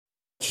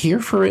Here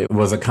for It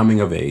was a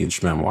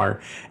coming-of-age memoir,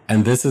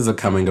 and this is a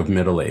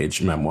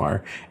coming-of-middle-age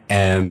memoir.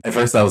 And at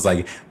first I was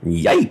like,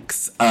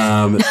 yikes.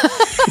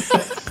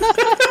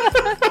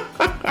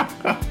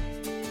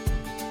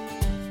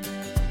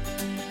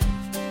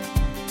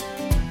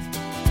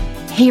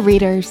 Hey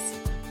readers,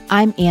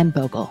 I'm Anne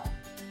Bogle,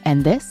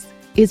 and this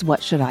is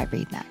What Should I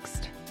Read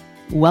Next?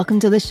 Welcome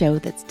to the show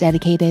that's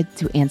dedicated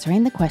to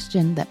answering the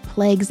question that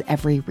plagues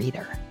every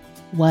reader.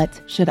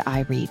 What should I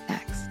read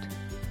next?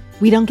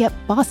 We don't get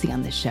bossy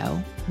on this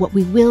show. What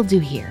we will do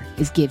here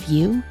is give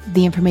you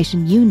the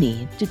information you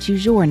need to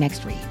choose your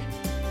next read.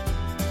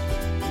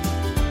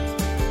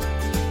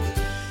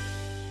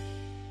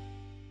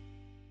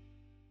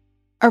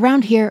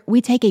 Around here,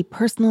 we take a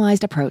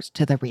personalized approach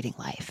to the reading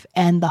life,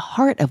 and the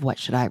heart of What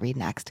Should I Read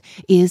Next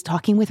is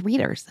talking with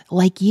readers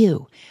like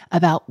you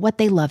about what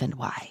they love and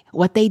why,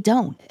 what they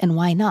don't and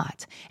why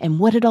not, and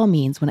what it all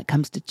means when it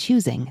comes to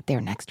choosing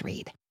their next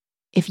read.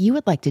 If you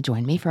would like to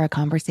join me for a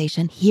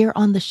conversation here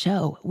on the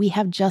show, we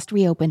have just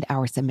reopened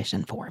our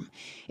submission form.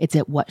 It's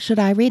at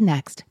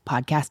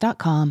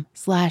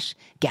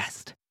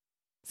whatshouldireadnextpodcast.com/guest.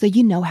 So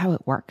you know how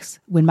it works.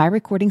 When my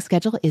recording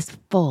schedule is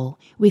full,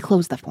 we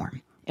close the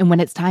form. And when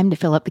it's time to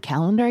fill up the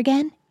calendar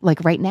again,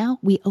 like right now,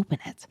 we open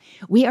it.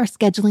 We are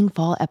scheduling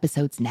fall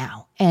episodes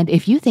now. And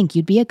if you think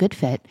you'd be a good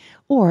fit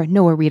or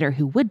know a reader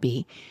who would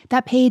be,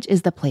 that page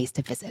is the place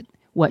to visit.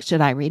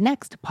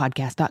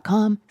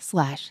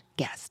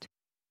 Whatshouldireadnextpodcast.com/guest.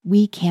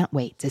 We can't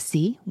wait to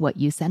see what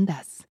you send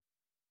us.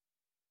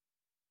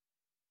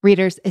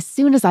 Readers, as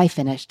soon as I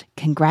finished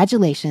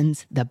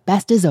Congratulations, The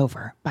Best Is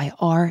Over by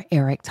R.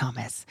 Eric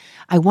Thomas,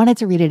 I wanted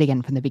to read it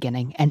again from the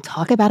beginning and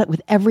talk about it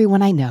with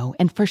everyone I know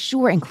and for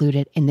sure include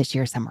it in this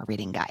year's summer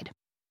reading guide,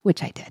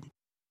 which I did.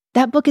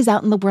 That book is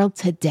out in the world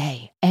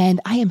today, and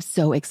I am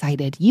so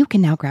excited you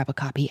can now grab a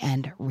copy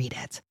and read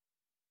it.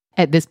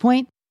 At this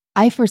point,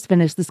 I first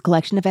finished this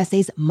collection of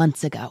essays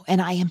months ago, and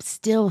I am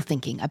still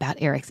thinking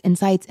about Eric's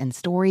insights and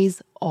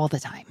stories all the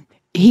time.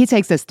 He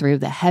takes us through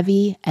the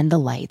heavy and the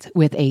light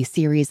with a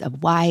series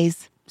of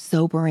wise,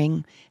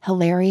 sobering,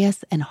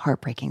 hilarious, and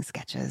heartbreaking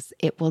sketches.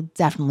 It will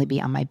definitely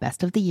be on my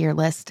best of the year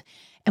list.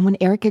 And when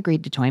Eric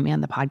agreed to join me on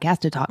the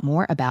podcast to talk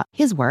more about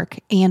his work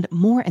and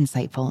more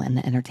insightful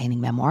and entertaining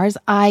memoirs,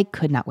 I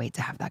could not wait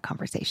to have that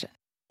conversation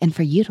and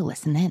for you to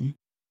listen in.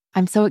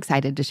 I'm so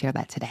excited to share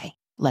that today.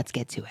 Let's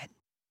get to it.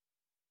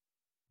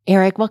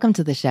 Eric, welcome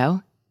to the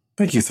show.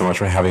 Thank you so much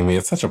for having me.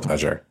 It's such a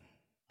pleasure.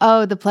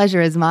 Oh, the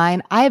pleasure is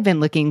mine. I have been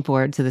looking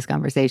forward to this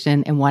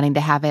conversation and wanting to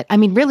have it. I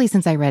mean, really,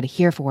 since I read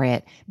Here for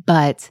It.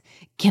 But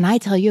can I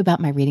tell you about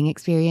my reading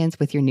experience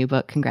with your new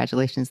book,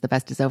 Congratulations, The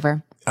Best Is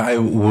Over? I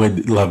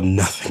would love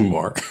nothing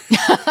more.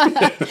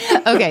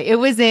 Okay, it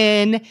was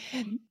in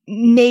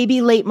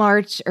maybe late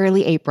March,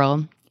 early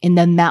April in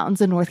the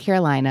mountains of North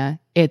Carolina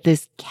at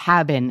this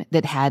cabin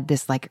that had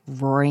this like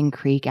roaring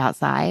creek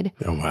outside.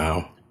 Oh,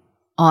 wow.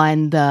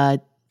 On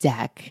the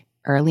deck.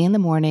 Early in the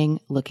morning,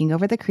 looking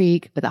over the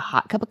creek with a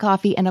hot cup of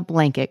coffee and a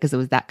blanket because it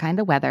was that kind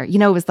of weather. You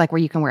know, it was like where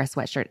you can wear a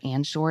sweatshirt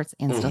and shorts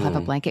and still have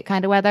a blanket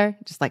kind of weather.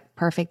 Just like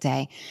perfect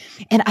day.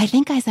 And I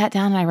think I sat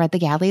down and I read the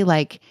galley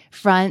like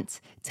front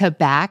to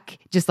back,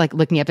 just like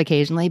looking up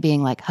occasionally,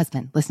 being like,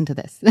 husband, listen to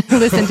this.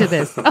 Listen to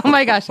this. Oh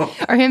my gosh.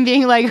 Or him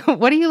being like,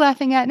 what are you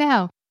laughing at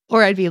now?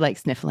 Or I'd be like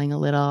sniffling a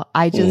little.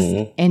 I just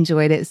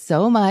enjoyed it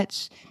so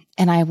much.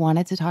 And I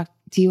wanted to talk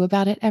to you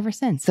about it ever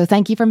since. So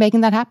thank you for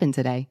making that happen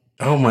today.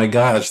 Oh my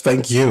gosh,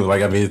 thank you.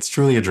 Like, I mean, it's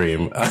truly a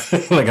dream.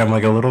 Like, I'm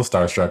like a little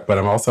starstruck, but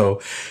I'm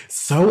also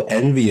so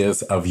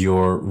envious of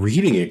your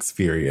reading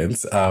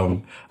experience.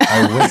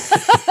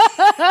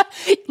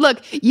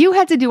 Look, you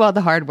had to do all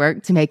the hard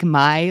work to make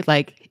my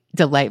like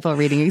delightful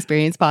reading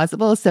experience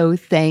possible. So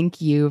thank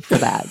you for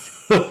that.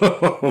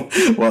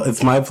 Well,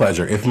 it's my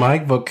pleasure. If my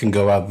book can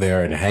go out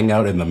there and hang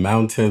out in the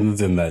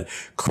mountains in the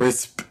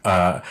crisp,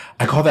 I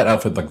call that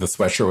outfit like the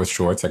sweatshirt with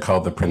shorts. I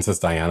call it the Princess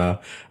Diana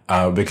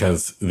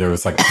because there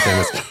was like a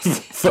famous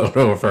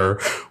photo of her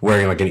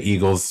wearing like an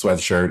Eagles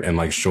sweatshirt and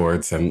like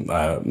shorts and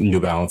New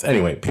Balance.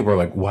 Anyway, people are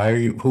like, why are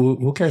you,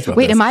 who cares about this?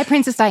 Wait, am I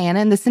Princess Diana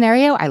in this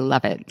scenario? I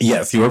love it.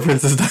 Yes, you are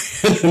Princess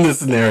Diana in this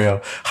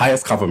scenario.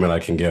 Highest compliment I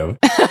can give.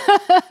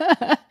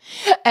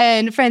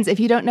 And friends,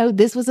 if you don't know,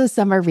 this was a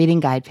summer reading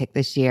guide pick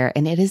this year,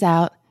 and it is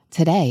out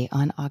today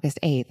on August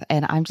 8th.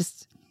 And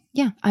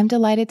I'm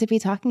delighted to be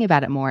talking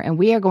about it more. And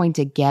we are going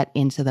to get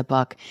into the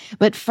book.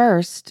 But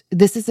first,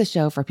 this is a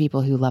show for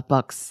people who love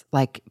books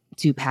like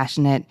to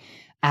passionate,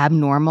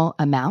 abnormal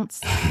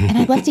amounts. And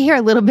I'd love to hear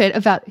a little bit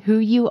about who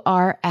you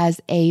are as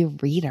a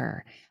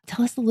reader.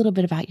 Tell us a little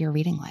bit about your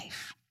reading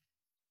life.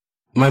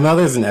 My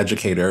mother's an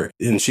educator,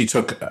 and she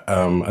took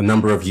a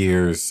number of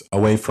years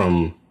away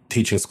from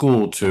teaching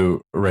school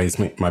to raise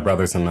my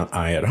brothers and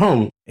I at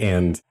home.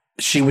 And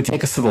she would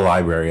take us to the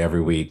library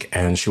every week,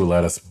 and she would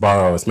let us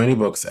borrow as many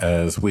books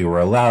as we were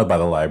allowed by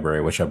the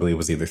library, which I believe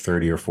was either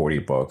 30 or 40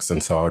 books.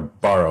 And so I would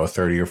borrow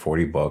 30 or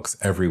 40 books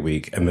every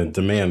week and then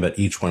demand that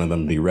each one of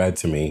them be read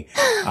to me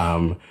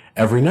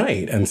every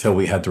night until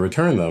we had to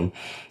return them.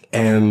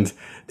 And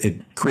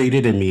it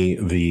created in me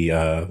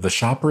the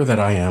shopper that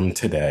I am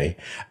today.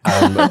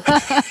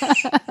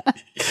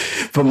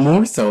 But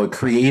more so, it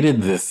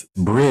created this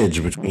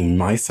bridge between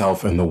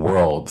myself and the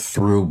world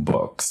through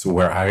books,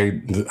 where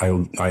I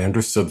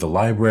understood the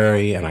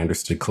library and I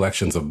understood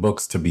collections of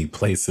books to be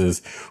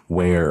places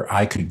where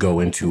I could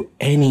go into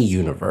any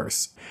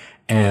universe.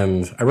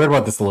 And I read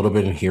about this a little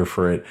bit in Here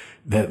for It,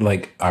 that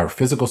like our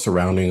physical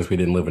surroundings, we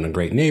didn't live in a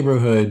great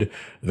neighborhood.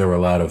 There were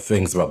a lot of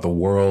things about the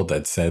world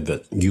that said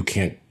that you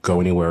can't go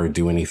anywhere or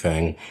do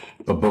anything.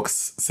 But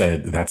books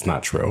said that's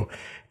not true.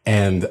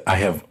 And I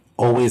have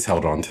always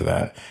held on to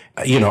that.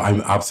 You know,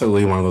 I'm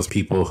absolutely one of those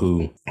people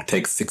who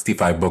takes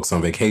 65 books on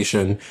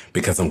vacation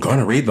because I'm going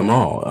to read them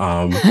all.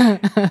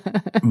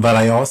 But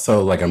I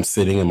also, like, I'm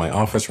sitting in my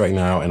office right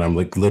now and I'm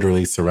like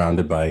literally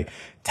surrounded by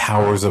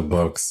towers of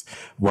books.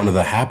 One of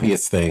the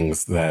happiest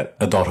things that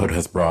adulthood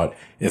has brought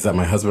is that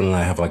my husband and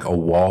I have like a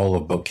wall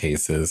of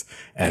bookcases.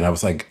 And I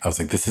was like,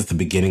 this is the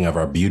beginning of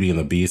our Beauty and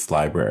the Beast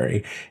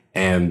library.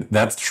 And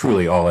that's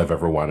truly all I've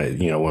ever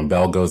wanted. You know, when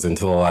Belle goes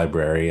into the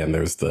library and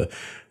there's the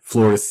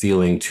floor to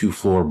ceiling,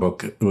 2-floor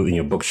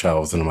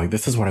bookshelves. And I'm like,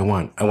 this is what I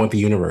want. I want the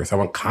universe. I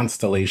want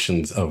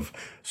constellations of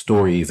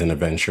stories and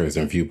adventures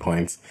and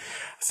viewpoints.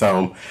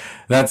 So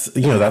that's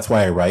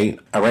why I write.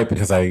 I write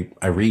because I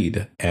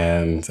read,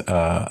 and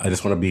I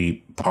just want to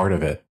be part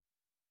of it.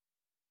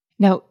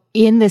 Now,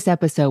 in this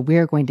episode,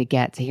 we're going to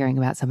get to hearing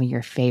about some of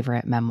your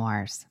favorite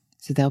memoirs.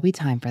 So there'll be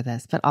time for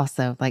this. But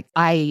also, like,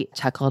 I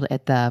chuckled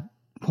at the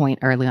point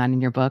early on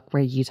in your book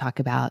where you talk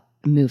about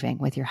moving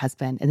with your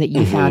husband and that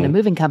you found a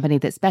moving company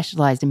that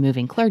specialized in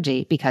moving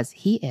clergy because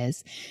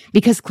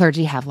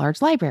clergy have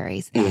large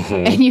libraries.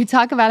 And you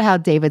talk about how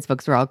David's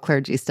books were all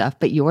clergy stuff,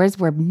 but yours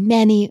were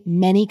many,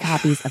 many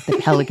copies of The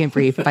Pelican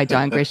Brief by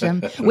John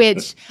Grisham,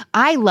 which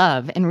I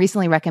love and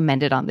recently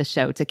recommended on the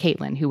show to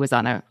Caitlin, who was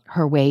on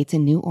her way to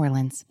New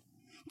Orleans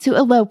to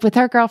elope with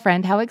her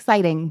girlfriend. How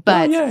exciting.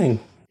 But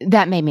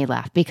that made me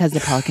laugh because The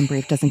Pelican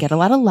Brief doesn't get a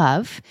lot of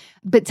love.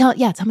 But tell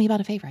me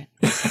about a favorite.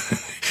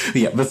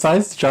 Yeah,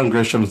 besides John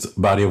Grisham's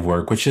body of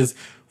work, which is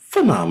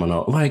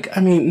phenomenal. Like, I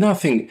mean,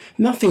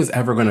 nothing's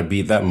ever going to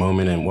beat that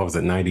moment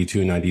in,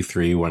 92,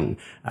 93, when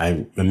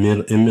I'm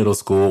in middle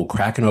school,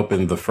 cracking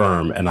open The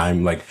Firm, and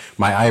I'm like,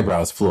 my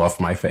eyebrows flew off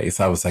my face.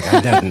 I was like,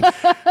 I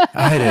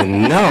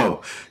didn't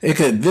know.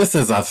 This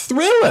is a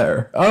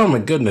thriller. Oh my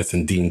goodness.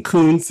 And Dean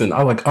Koontz, and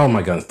I'm like, oh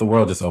my goodness, the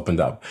world just opened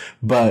up.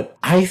 But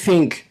I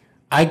think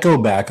I go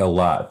back a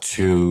lot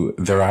to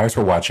Their Eyes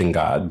Were Watching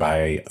God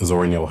by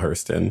Zora Neale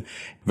Hurston.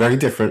 Very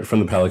different from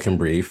The Pelican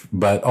Brief,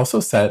 but also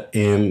set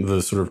in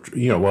the sort of,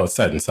 it's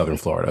set in Southern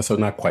Florida, so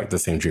not quite the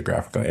same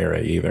geographical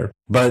area either.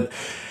 But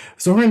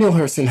Zora Neale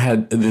Hurston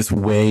had this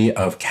way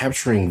of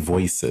capturing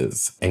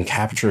voices and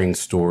capturing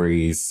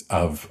stories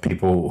of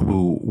people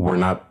who were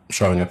not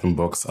showing up in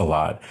books a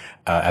lot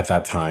at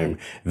that time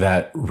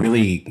that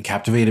really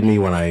captivated me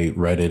when I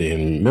read it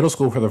in middle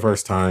school for the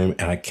first time,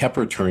 and I kept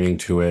returning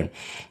to it.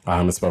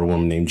 It's about a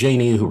woman named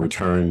Janie who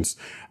returns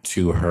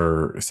to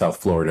her South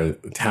Florida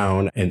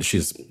town, and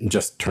she's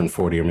just turned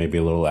 40 or maybe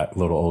a little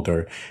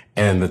older.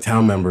 And the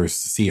town members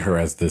see her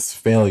as this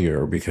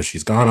failure because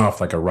she's gone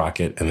off like a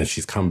rocket and then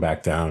she's come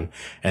back down.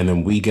 And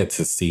then we get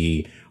to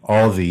see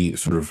all the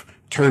sort of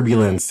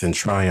turbulence and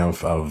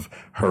triumph of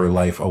her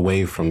life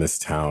away from this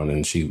town.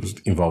 And she was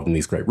involved in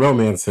these great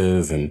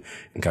romances and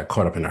got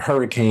caught up in a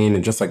hurricane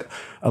and just like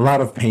a lot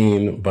of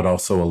pain, but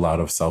also a lot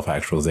of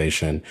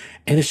self-actualization.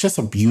 And it's just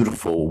a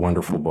beautiful,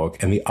 wonderful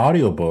book. And the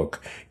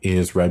audiobook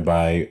is read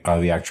by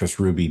the actress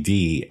Ruby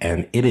Dee,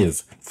 and it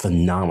is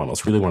phenomenal.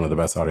 It's really one of the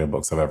best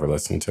audiobooks I've ever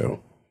listened to.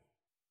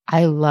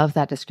 I love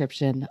that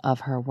description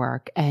of her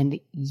work. And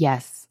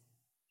yes,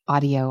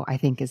 audio, I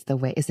think, is the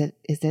way. Is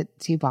it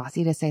too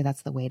bossy to say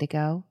that's the way to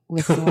go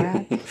with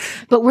Zora?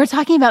 But we're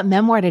talking about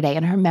memoir today,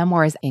 and her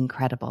memoir is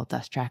incredible,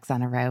 Dust Tracks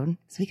on a Road.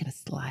 So we got to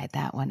slide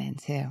that one in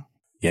too.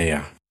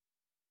 Yeah.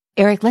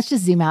 Eric, let's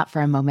just zoom out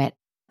for a moment.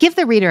 Give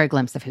the reader a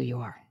glimpse of who you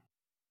are.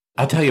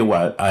 I'll tell you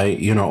what,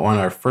 on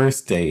our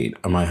first date,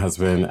 my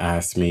husband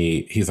asked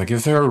me, he's like,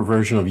 is there a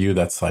version of you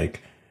that's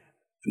like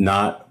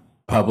not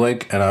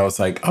public? And I was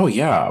like, oh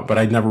yeah, but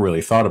I'd never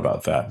really thought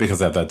about that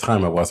because at that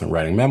time I wasn't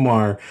writing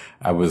memoir.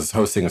 I was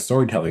hosting a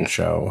storytelling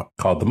show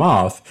called The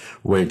Moth,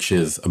 which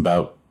is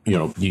about,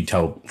 you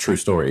tell true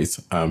stories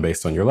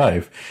based on your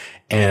life.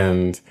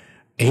 And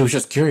he was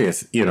just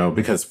curious,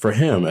 because for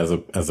him as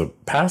a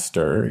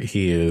pastor,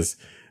 he is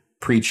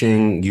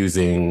preaching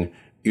using,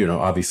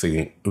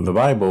 obviously the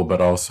Bible,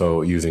 but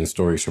also using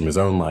stories from his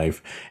own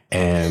life.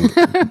 And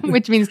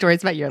which means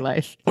stories about your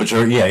life.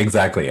 Yeah,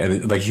 exactly.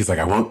 And like, he's like,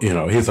 I won't,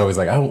 he's always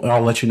like,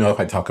 I'll let you know if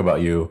I talk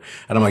about you.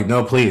 And I'm like,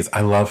 no, please.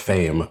 I love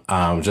fame.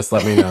 Just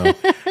let me know.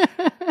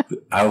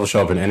 I will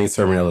show up in any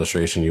sermon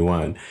illustration you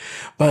want.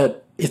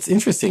 But it's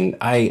interesting.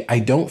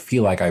 I don't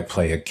feel like I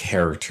play a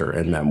character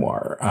in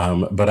memoir.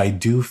 But I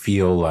do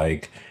feel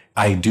like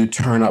I do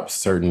turn up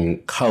certain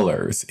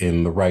colors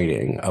in the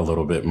writing a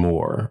little bit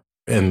more.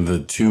 And the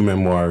two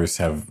memoirs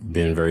have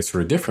been very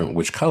sort of different,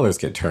 which colors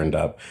get turned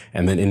up.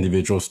 And then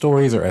individual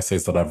stories or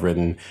essays that I've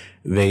written,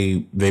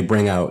 they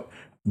bring out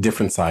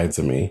different sides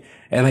of me.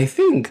 And I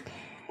think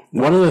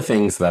one of the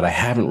things that I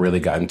haven't really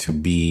gotten to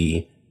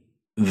be,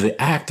 the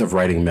act of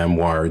writing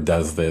memoir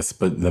does this,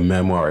 but the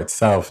memoir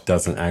itself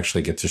doesn't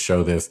actually get to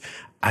show this.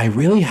 I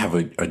really have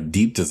a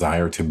deep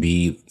desire to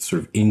be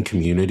sort of in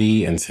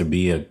community and to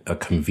be a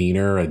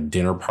convener, a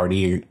dinner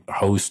party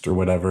host or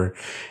whatever.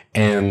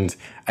 And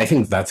I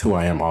think that's who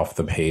I am off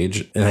the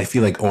page. And I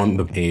feel like on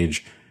the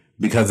page,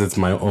 because it's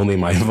only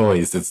my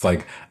voice, it's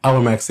like, oh,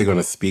 I'm actually going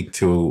to speak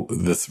to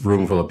this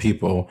room full of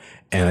people.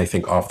 And I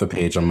think off the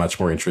page, I'm much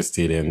more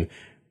interested in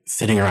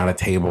sitting around a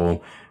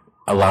table,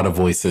 a lot of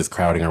voices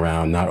crowding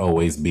around, not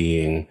always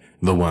being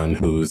the one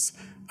who's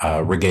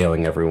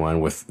regaling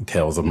everyone with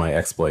tales of my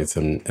exploits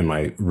and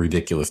my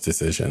ridiculous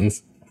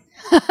decisions.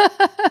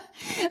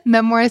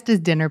 Memoirist is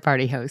dinner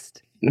party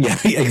host. Yeah,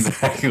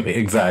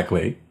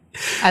 exactly.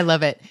 I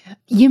love it.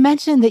 You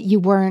mentioned that you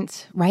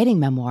weren't writing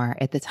memoir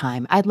at the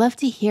time. I'd love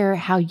to hear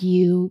how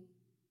you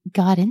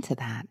got into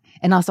that.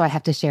 And also, I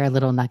have to share a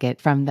little nugget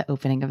from the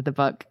opening of the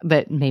book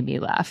that made me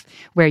laugh,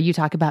 where you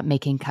talk about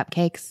making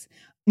cupcakes.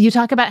 You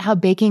talk about how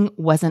baking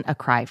wasn't a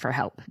cry for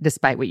help,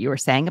 despite what you were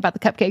saying about the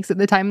cupcakes at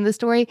the time of the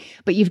story.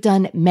 But you've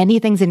done many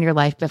things in your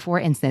life before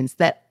instance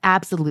that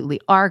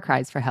absolutely are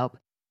cries for help,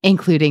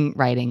 including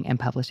writing and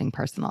publishing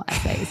personal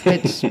essays,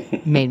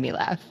 which made me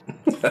laugh.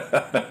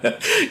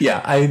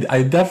 Yeah,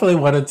 I definitely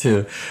wanted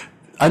to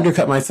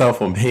undercut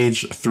myself on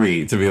page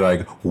 3 to be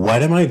like,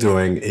 what am I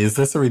doing? Is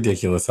this a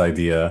ridiculous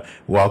idea?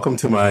 Welcome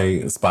to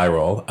my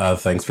spiral.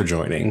 Thanks for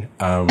joining.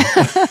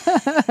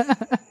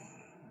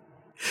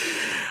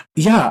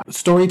 Yeah,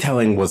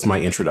 storytelling was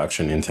my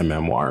introduction into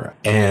memoir.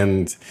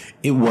 And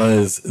it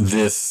was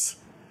this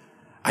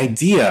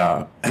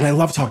idea, and I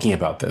love talking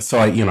about this. So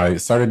I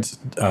started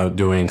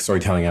doing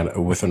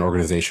storytelling with an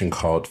organization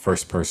called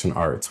First Person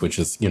Arts, which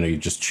is, you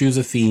just choose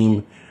a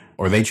theme,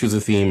 or they choose a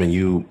theme, and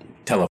you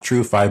tell a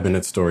true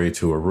 5-minute story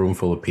to a room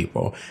full of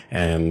people.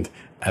 And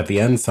at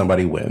the end,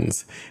 somebody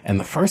wins. And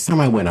the first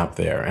time I went up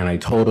there and I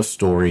told a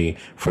story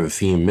for the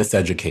theme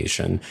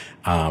Miseducation,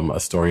 a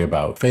story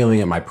about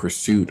failing at my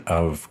pursuit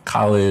of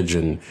college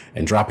and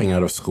dropping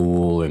out of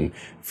school and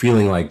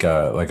feeling like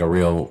a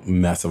real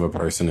mess of a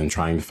person and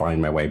trying to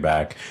find my way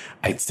back.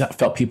 I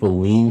felt people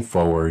lean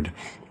forward,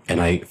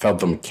 and I felt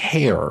them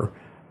care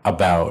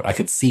about, I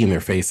could see in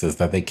their faces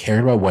that they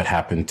cared about what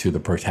happened to the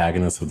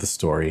protagonist of the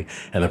story,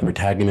 and the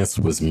protagonist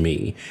was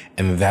me.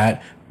 And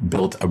that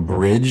built a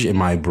bridge in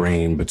my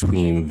brain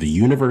between the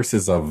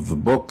universes of the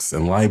books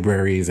and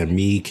libraries and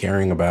me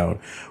caring about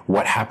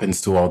what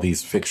happens to all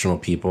these fictional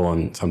people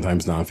and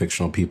sometimes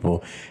non-fictional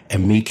people,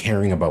 and me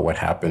caring about what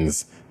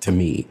happens to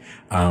me.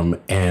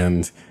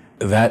 And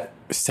that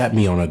set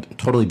me on a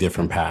totally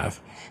different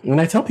path.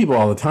 And I tell people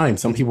all the time,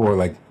 some people were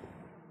like,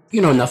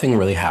 nothing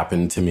really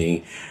happened to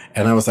me.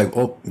 And I was like,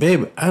 well,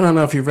 babe, I don't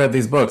know if you've read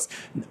these books.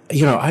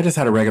 I just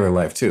had a regular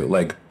life too.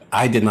 Like,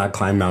 I did not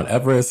climb Mount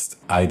Everest.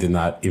 I did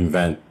not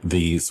invent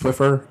the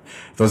Swiffer.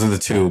 Those are the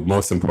two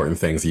most important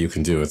things that you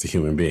can do as a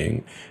human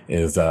being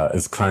is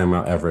climb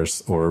Mount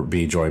Everest or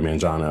be Joy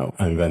Manganiello,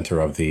 inventor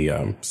of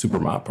the super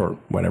mop or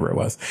whatever it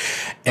was.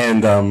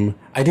 And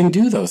I didn't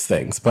do those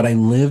things, but I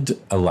lived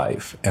a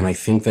life. And I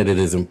think that it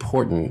is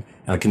important,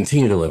 and I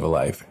continue to live a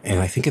life. And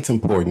I think it's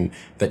important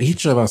that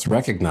each of us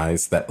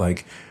recognize that,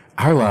 like,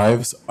 our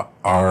lives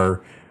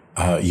are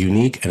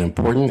unique and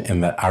important,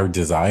 and that our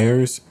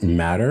desires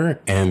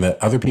matter, and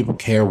that other people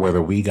care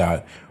whether we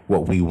got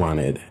what we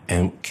wanted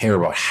and care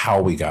about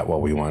how we got what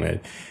we wanted.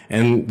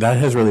 And that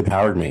has really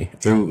powered me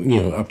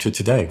through, up to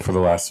today. For the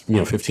last,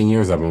 15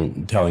 years, I've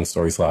been telling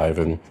stories live,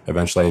 and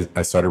eventually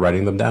I started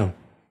writing them down.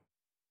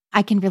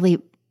 I can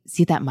really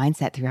see that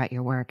mindset throughout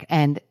your work.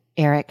 And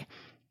Eric,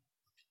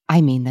 I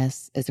mean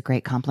this is a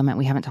great compliment.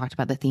 We haven't talked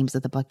about the themes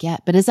of the book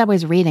yet, but as I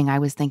was reading, I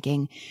was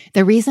thinking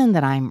the reason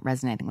that I'm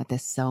resonating with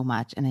this so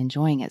much and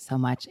enjoying it so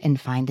much and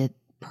find it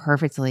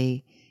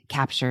perfectly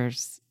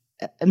captures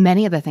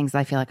many of the things that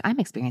I feel like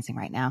I'm experiencing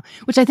right now,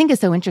 which I think is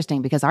so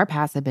interesting because our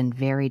paths have been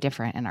very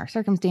different in our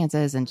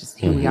circumstances and just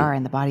who we are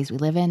and the bodies we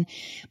live in.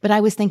 But I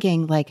was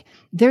thinking, like,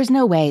 there's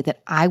no way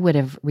that I would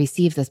have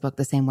received this book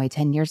the same way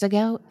 10 years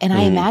ago. And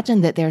I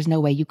imagine that there's no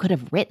way you could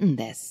have written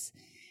this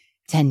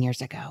 10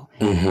 years ago.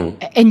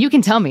 And you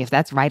can tell me if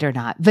that's right or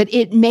not, but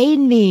it made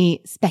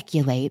me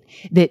speculate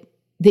that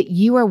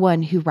you are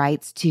one who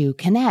writes to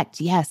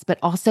connect, yes, but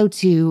also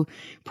to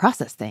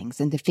process things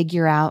and to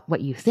figure out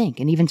what you think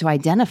and even to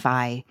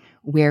identify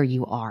where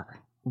you are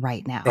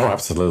right now. Oh,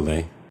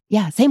 absolutely.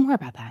 Yeah, say more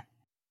about that.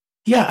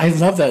 Yeah, I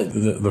love that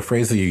the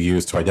phrase that you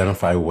use, to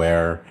identify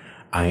where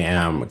I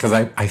am, because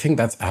I think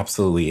that's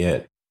absolutely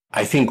it.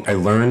 I think I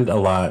learned a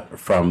lot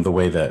from the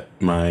way that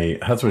my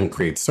husband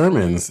creates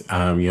sermons.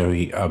 A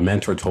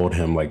mentor told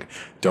him, like,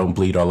 don't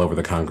bleed all over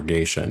the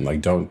congregation.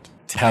 Like, don't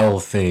tell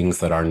things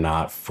that are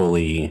not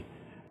fully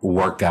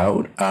work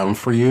out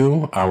for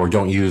you, or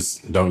don't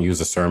use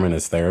a sermon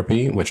as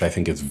therapy, which I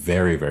think is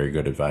very, very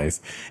good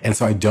advice. And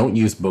so I don't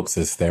use books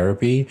as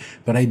therapy,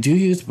 but I do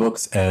use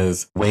books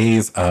as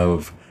ways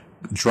of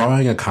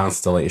drawing a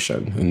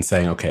constellation and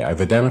saying, okay, I've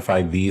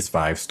identified these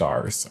 5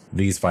 stars,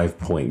 these 5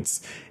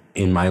 points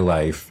in my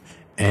life,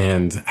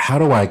 and how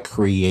do I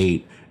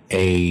create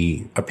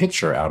a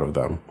picture out of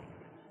them?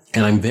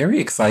 And I'm very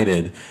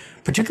excited,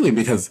 particularly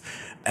because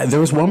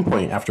there was one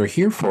point after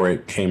Here For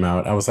It came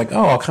out, I was like,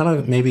 oh,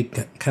 I'll maybe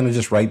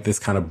just write this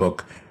kind of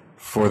book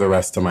for the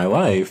rest of my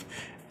life.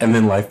 And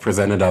then life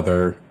presented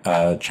other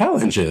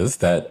challenges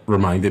that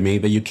reminded me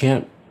that you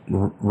can't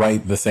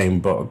write the same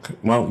book.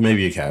 Well,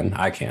 maybe you can.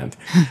 I can't.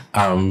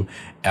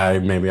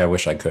 Maybe I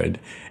wish I could.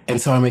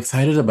 And so I'm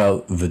excited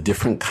about the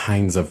different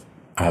kinds of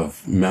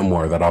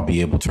memoir that I'll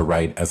be able to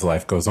write as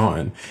life goes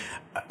on.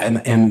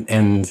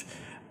 And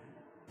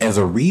as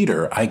a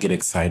reader, I get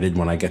excited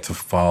when I get to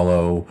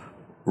follow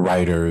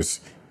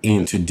writers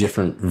into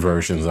different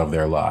versions of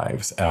their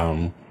lives.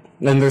 And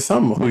there's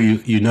some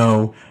who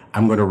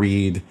I'm going to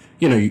read,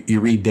 you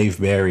read Dave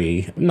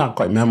Barry, not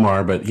quite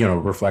memoir, but,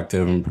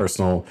 reflective and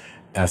personal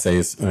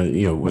essays,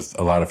 with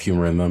a lot of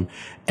humor in them.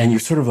 And you're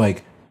sort of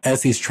like,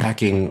 as he's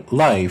tracking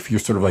life, you're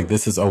sort of like,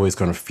 this is always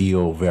going to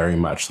feel very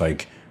much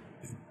like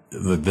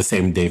the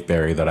same Dave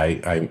Barry that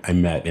I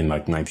met in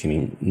like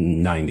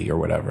 1990 or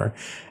whatever.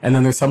 And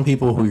then there's some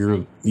people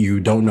who you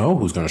don't know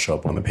who's going to show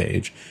up on the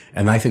page.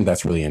 And I think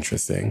that's really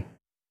interesting.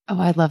 Oh,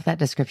 I love that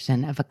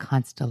description of a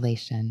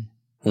constellation.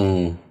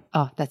 Mm.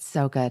 Oh, that's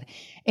so good.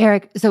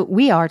 Eric, so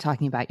we are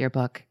talking about your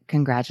book,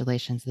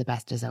 Congratulations, The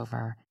Best Is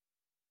Over.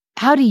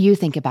 How do you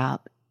think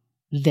about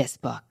this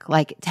book?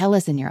 Like, tell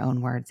us in your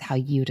own words how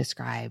you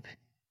describe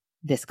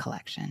this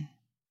collection.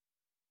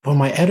 Well,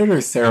 my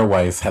editor, Sarah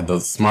Weiss, had the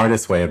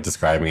smartest way of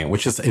describing it,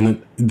 which is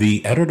in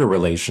the editor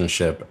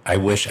relationship. I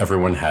wish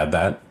everyone had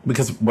that,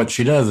 because what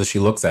she does is she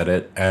looks at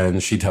it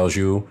and she tells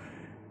you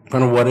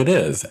kind of what it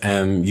is.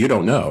 And you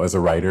don't know. As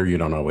a writer, you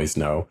don't always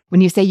know.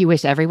 When you say you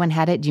wish everyone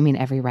had it, do you mean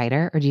every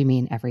writer or do you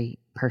mean every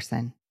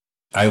person?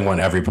 I want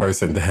every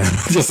person to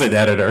have just an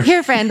editor.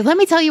 Here, friend, let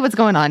me tell you what's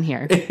going on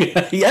here.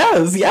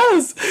 Yes.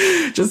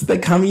 Just they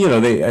come,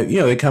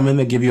 they come in,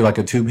 they give you like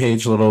a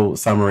 2-page little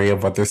summary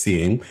of what they're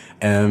seeing,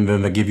 and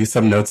then they give you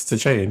some notes to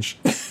change.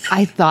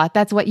 I thought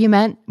that's what you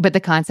meant, but the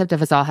concept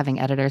of us all having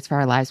editors for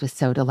our lives was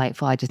so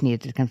delightful. I just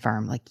needed to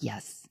confirm, like,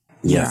 yes,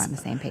 we're on the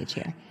same page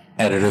here.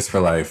 Editors for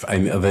life. I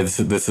know this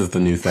is the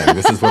new thing.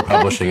 This is where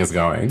publishing is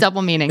going.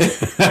 Double meaning.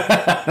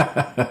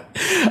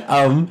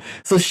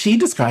 So she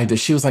described it.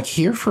 She was like,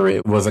 Here For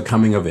It was a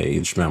coming of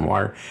age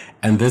memoir,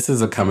 and this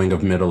is a coming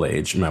of middle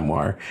age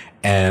memoir.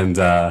 And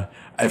at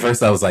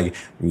first I was like,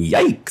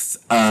 yikes.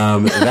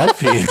 That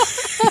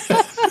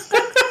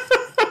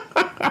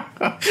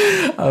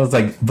I was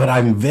like, but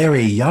I'm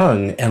very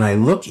young and I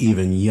look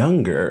even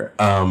younger.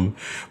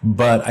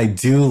 But I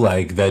do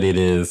like that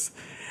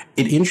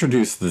it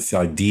introduced this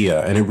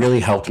idea, and it really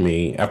helped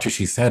me. After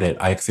she said it,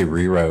 I actually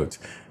rewrote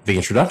the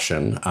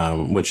introduction,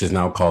 which is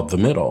now called The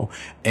Middle.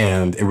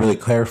 And it really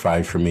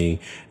clarified for me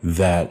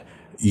that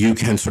you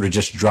can sort of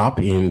just drop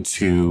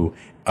into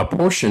a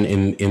portion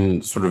in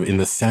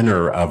the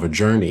center of a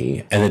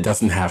journey, and it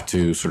doesn't have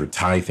to sort of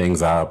tie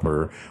things up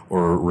or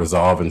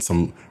resolve in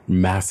some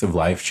massive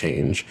life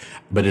change,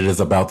 but it is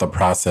about the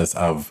process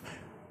of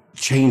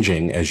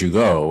changing as you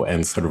go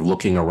and sort of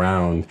looking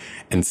around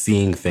and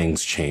seeing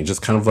things change. It's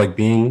kind of like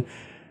being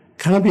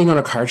on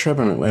a car trip.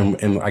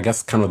 And I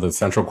guess kind of the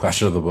central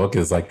question of the book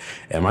is like,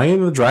 am I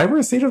in the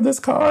driver's seat of this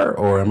car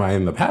or am I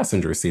in the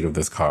passenger seat of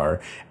this car?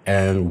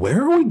 And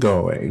where are we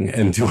going?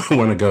 And do I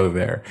want to go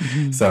there?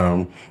 Mm-hmm.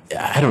 So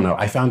I don't know.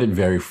 I found it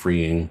very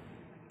freeing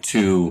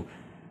to,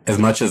 as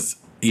much as,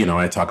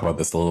 I talk about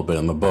this a little bit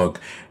in the book,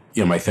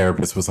 my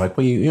therapist was like,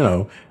 well,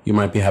 you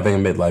might be having a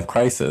midlife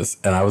crisis.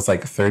 And I was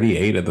like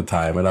 38 at the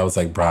time. And I was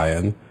like,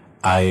 Brian,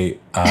 I'm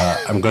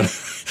going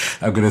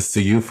to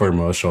sue you for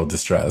emotional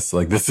distress.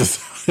 Like this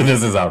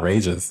is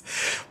outrageous.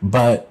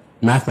 But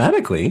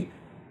mathematically,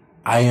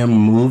 I am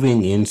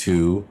moving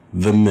into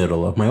the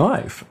middle of my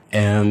life,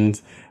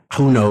 and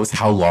who knows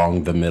how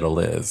long the middle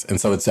is. And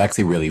so it's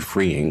actually really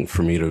freeing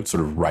for me to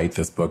sort of write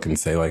this book and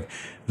say, like,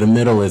 the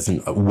middle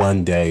isn't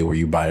one day where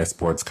you buy a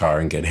sports car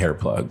and get hair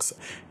plugs.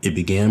 It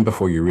began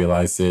before you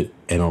realized it,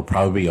 and it'll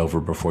probably be over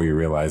before you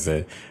realize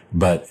it.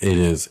 But it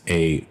is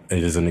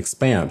an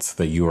expanse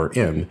that you are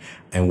in.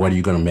 And what are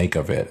you going to make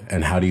of it?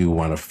 And how do you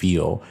want to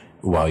feel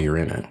while you're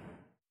in it?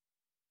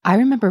 I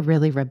remember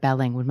really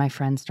rebelling when my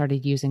friends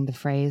started using the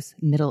phrase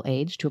middle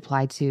age to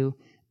apply to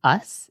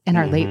us in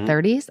our late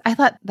 30s. I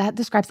thought that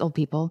describes old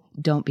people.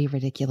 Don't be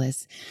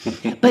ridiculous.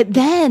 But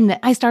then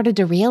I started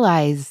to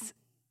realize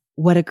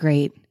what a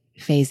great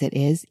phase it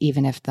is,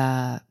 even if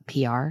the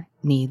PR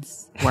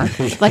needs work.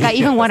 Like I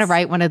even want to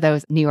write one of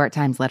those New York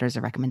Times letters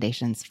of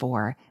recommendations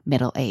for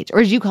middle age, or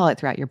as you call it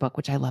throughout your book,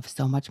 which I love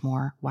so much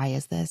more. Why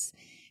is this?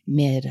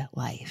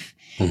 midlife.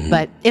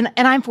 But, and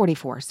I'm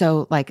 44.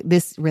 So like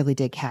this really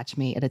did catch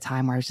me at a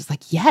time where I was just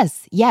like,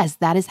 yes,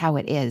 that is how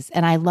it is.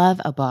 And I love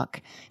a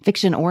book,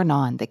 fiction or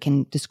non, that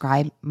can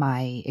describe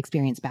my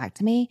experience back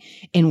to me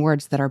in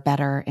words that are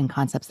better and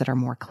concepts that are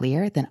more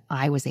clear than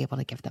I was able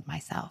to give them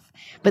myself.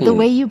 But the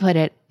way you put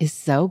it is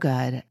so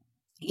good.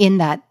 In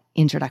that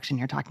introduction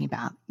you're talking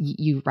about,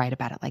 you write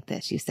about it like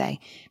this. You say,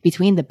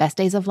 between the best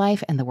days of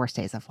life and the worst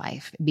days of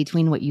life,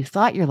 between what you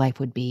thought your life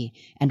would be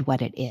and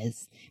what it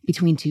is,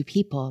 between two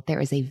people, there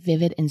is a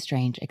vivid and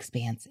strange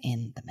expanse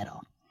in the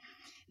middle.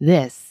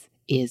 This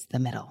is the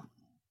middle.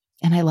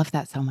 And I love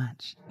that so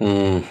much.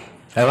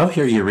 I love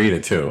hearing you read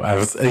it too.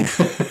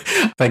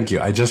 Thank you.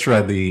 I just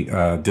read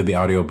did the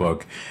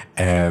audiobook,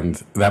 and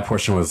that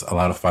portion was a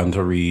lot of fun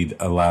to read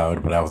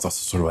aloud, but I was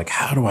also sort of like,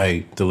 how do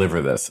I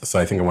deliver this? So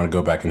I think I want to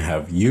go back and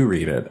have you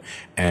read it.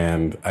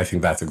 And I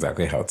think that's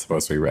exactly how it's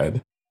supposed to be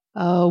read.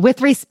 Oh,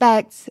 with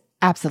respect,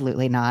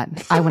 absolutely not.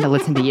 I want to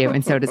listen to you,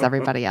 and so does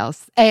everybody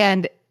else.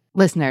 And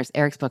listeners,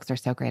 Eric's books are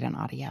so great on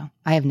audio.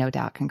 I have no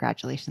doubt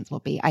congratulations will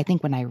be. I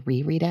think when I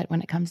reread it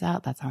when it comes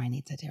out, that's how I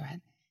need to do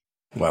it.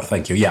 Well,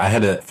 thank you. Yeah, I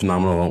had a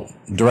phenomenal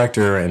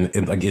director, and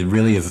it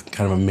really is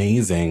kind of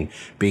amazing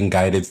being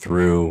guided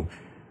through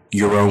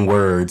your own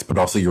words, but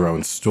also your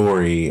own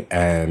story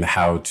and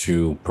how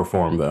to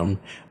perform them.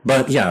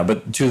 But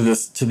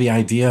to the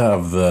idea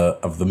of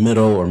the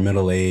middle or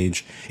middle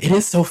age, it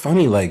is so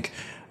funny. Like,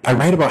 I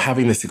write about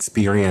having this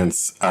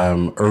experience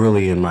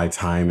early in my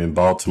time in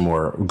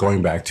Baltimore,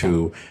 going back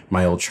to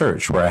my old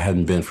church where I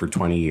hadn't been for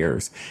 20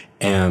 years.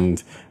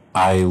 And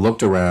I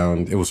looked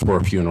around, it was for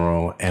a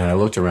funeral, and I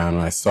looked around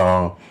and I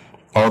saw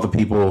all the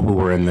people who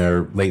were in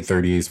their late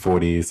 30s,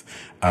 40s,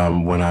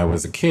 when I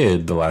was a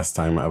kid, the last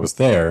time I was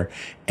there.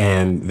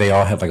 And they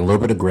all had like a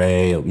little bit of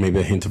gray, maybe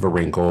a hint of a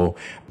wrinkle,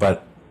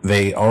 but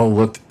they all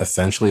looked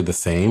essentially the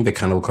same. They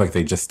kind of looked like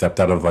they just stepped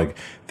out of like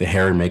the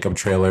hair and makeup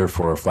trailer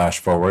for a flash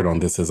forward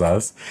on This Is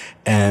Us.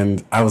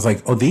 And I was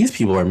like, oh, these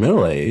people are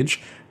middle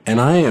age, and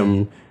I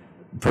am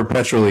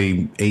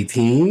perpetually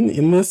 18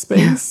 in this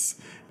space.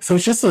 So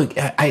it's just like,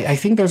 I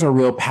think there's a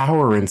real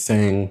power in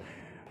saying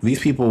these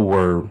people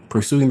were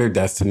pursuing their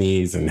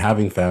destinies and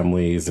having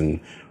families and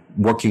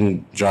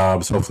working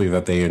jobs, hopefully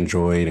that they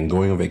enjoyed, and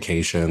going on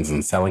vacations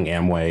and selling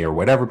Amway or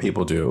whatever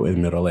people do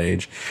in middle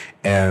age.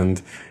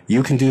 And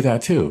you can do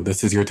that too.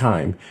 This is your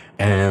time.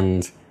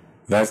 And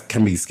that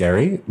can be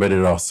scary, but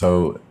it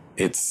also,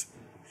 it's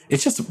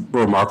just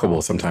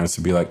remarkable sometimes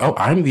to be like, oh,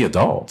 I'm the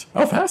adult.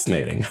 Oh,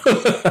 fascinating.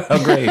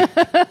 How great.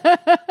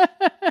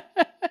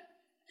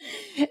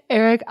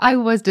 Eric, I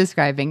was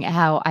describing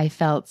how I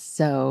felt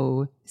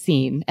so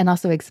seen and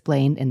also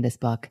explained in this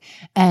book.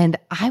 And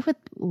I would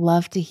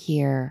love to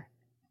hear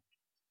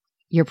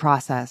your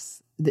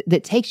process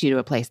that takes you to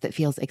a place that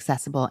feels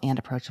accessible and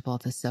approachable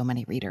to so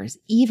many readers,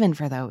 even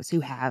for those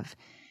who have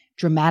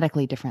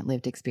dramatically different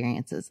lived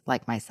experiences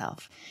like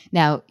myself.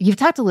 Now, you've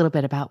talked a little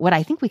bit about what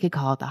I think we could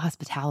call the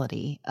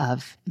hospitality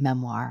of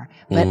memoir,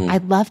 but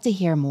I'd love to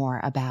hear more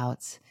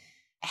about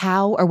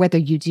how or whether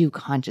you do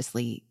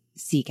consciously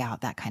seek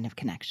out that kind of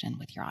connection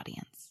with your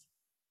audience.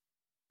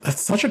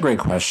 That's such a great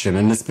question.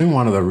 And it's been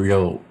one of the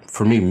real,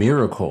 for me,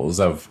 miracles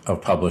of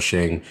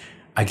publishing.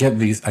 I get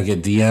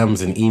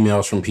DMs and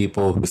emails from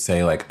people who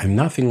say like, I'm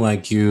nothing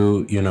like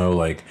you,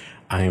 like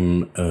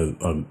I'm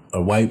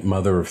a white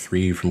mother of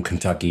 3 from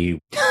Kentucky.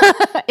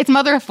 It's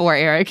mother of 4,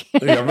 Eric.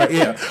 Yeah, right,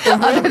 yeah.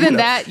 Other than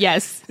that,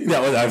 yes.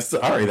 No, I'm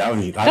sorry. I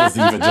was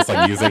even just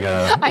like using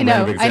a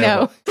random example. I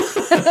know.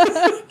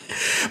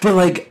 But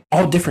like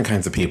all different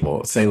kinds of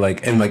people say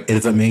like, and like,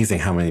 it's amazing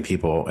how many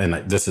people, and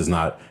this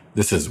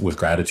is with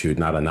gratitude,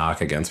 not a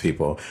knock against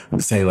people who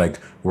say like,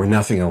 we're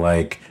nothing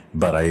alike,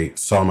 but I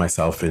saw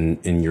myself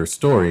in your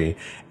story.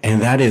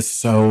 And that is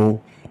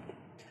so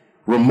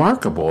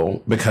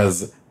remarkable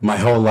because my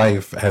whole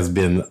life has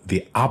been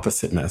the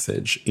opposite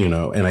message,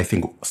 and I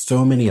think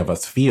so many of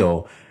us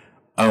feel,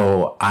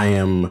 oh, I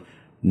am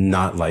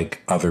not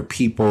like other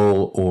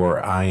people,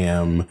 or I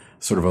am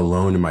sort of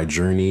alone in my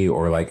journey,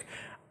 or like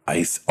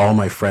all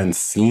my friends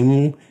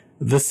seem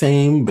the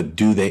same, but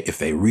if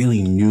they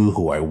really knew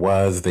who I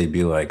was, they'd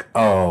be like,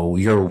 oh,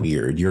 you're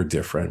weird, you're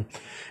different.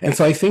 And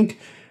so I think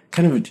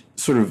kind of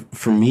sort of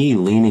for me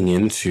leaning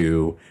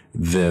into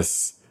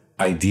this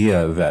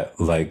idea that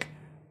like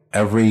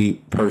every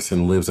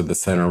person lives at the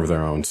center of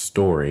their own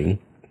story.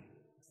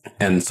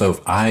 And so if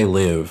I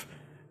live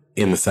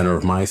in the center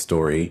of my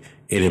story,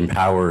 it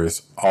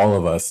empowers all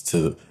of us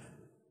to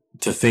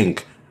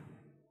think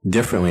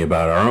differently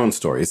about our own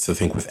stories, to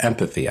think with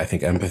empathy. I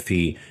think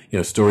empathy,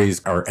 stories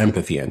are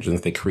empathy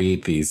engines. They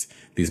create these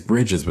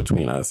bridges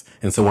between us.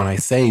 And so when I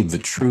say the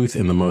truth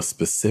in the most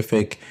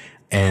specific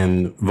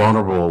and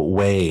vulnerable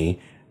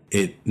way,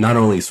 it not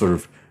only sort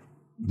of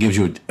gives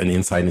you an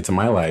insight into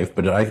my life,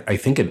 but I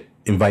think it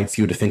invites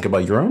you to think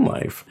about your own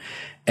life.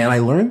 And I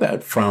learned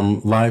that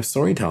from live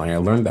storytelling. I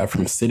learned that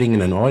from sitting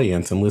in an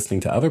audience and listening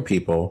to other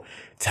people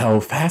tell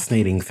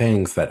fascinating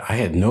things that I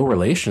had no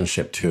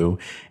relationship to.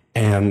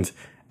 And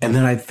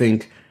then I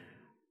think,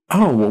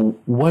 oh, well,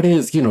 what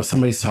is,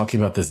 somebody's talking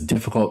about this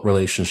difficult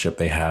relationship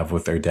they have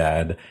with their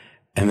dad.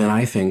 And then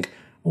I think,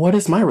 what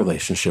is my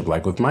relationship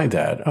like with my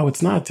dad? Oh,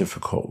 it's not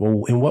difficult.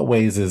 Well, in what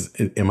ways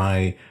am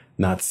I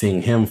not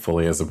seeing him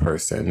fully as a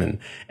person, and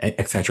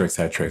et cetera, et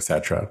cetera, et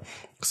cetera.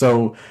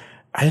 So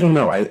I don't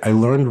know. I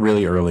learned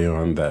really early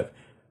on that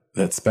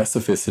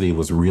specificity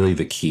was really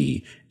the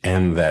key,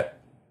 and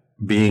that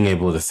being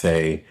able to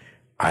say,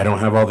 I don't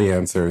have all the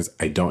answers.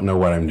 I don't know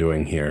what I'm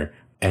doing here,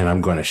 and I'm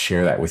going to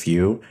share that with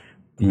you,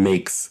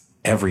 makes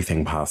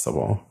everything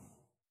possible.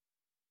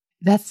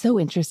 That's so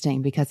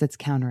interesting because it's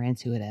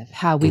counterintuitive.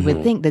 How we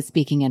would think that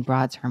speaking in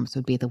broad terms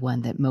would be the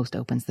one that most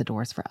opens the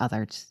doors for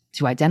others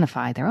to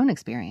identify their own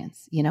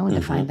experience, and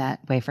to find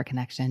that way for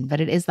connection. But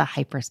it is the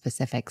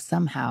hyper-specific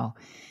somehow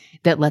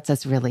that lets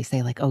us really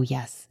say like, oh,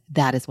 yes,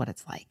 that is what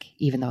it's like,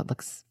 even though it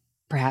looks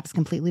perhaps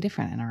completely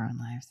different in our own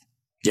lives.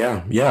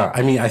 Yeah, yeah.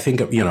 I mean, I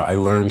think, I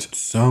learned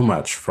so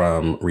much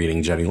from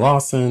reading Jenny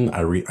Lawson.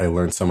 I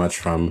learned so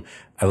much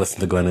I listen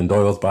to Glennon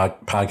Doyle's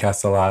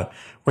podcast a lot.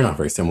 We're not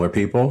very similar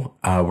people.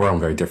 We're on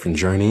very different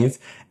journeys.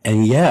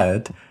 And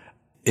yet,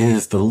 it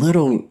is the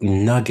little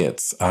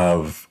nuggets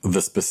of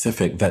the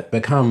specific that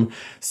become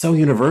so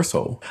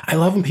universal. I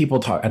love when people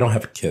talk. I don't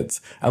have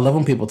kids. I love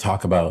when people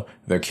talk about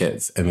their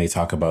kids and they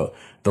talk about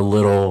the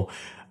little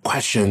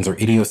questions or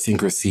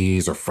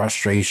idiosyncrasies or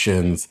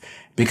frustrations,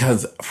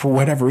 because for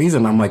whatever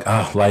reason, I'm like,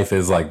 oh, life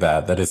is like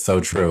that. That is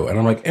so true. And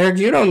I'm like, Eric,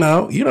 you don't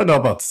know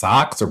about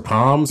socks or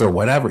palms or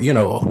whatever,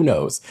 who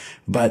knows?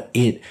 But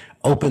it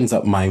opens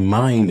up my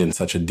mind in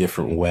such a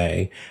different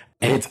way.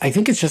 And I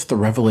think it's just the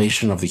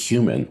revelation of the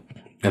human.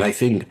 And I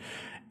think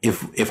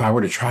if I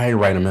were to try and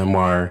write a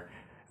memoir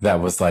that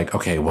was like,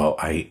 okay, well,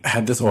 I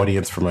had this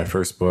audience for my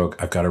first book.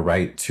 I've got to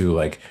write to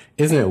like,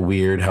 isn't it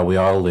weird how we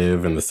all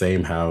live in the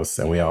same house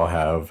and we all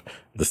have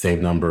the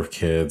same number of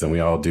kids and we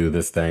all do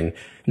this thing?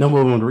 No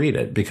one would read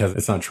it because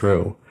it's not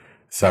true.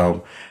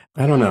 So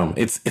I don't know.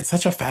 It's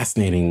such a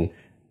fascinating,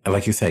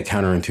 like you say,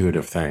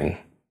 counterintuitive thing.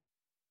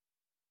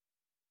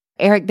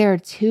 Eric, there are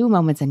two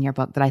moments in your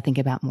book that I think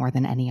about more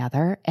than any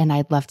other, and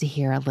I'd love to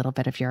hear a little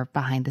bit of your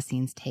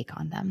behind-the-scenes take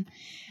on them.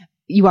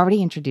 You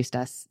already introduced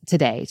us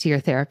today to your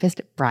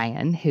therapist,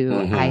 Brian, who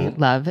I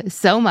love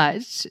so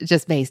much,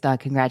 just based on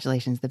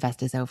congratulations, the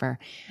best is over.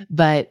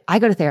 But I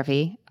go to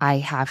therapy. I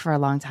have for a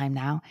long time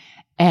now.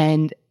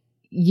 And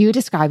you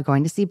describe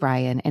going to see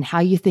Brian and how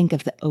you think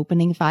of the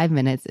opening 5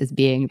 minutes as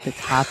being the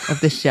top of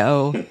the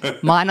show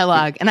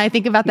monologue. And I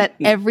think about that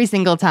every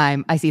single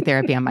time I see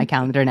therapy on my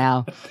calendar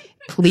now.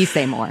 Please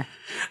say more.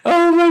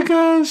 Oh my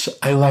gosh.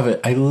 I love it.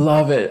 I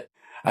love it.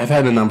 I've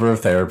had a number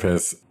of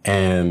therapists,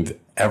 and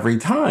every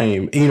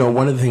time,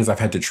 one of the things I've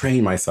had to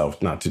train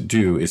myself not to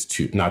do is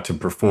not to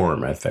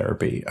perform at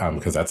therapy,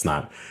 because that's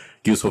not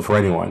useful for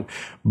anyone.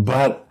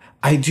 But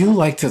I do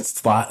like to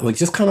slot, like,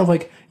 just kind of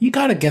like, you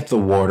got to get the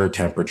water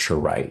temperature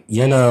right,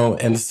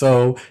 And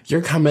so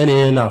you're coming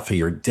in off of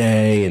your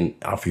day and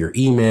off of your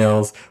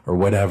emails or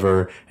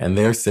whatever, and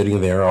they're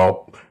sitting there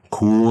all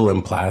cool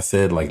and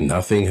placid, like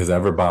nothing has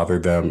ever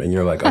bothered them. And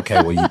you're like,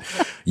 okay, well,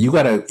 you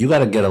gotta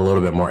get a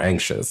little bit more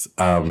anxious,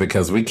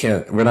 because we're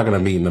not going to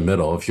meet in the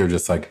middle. If you're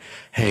just like,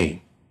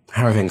 hey,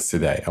 how are things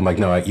today? I'm like,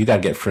 no, you got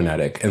to get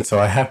frenetic. And so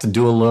I have to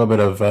do a little bit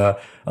of, a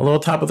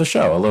little top of the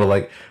show, a little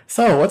like,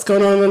 so what's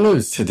going on in the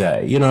news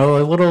today?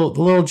 A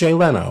little Jay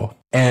Leno.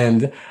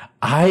 And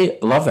I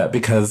love that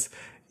because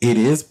it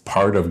is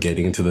part of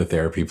getting to the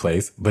therapy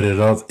place, but it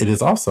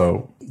is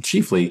also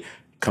chiefly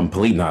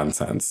complete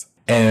nonsense.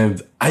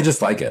 And I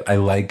just like it. I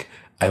like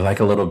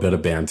a little bit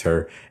of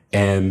banter,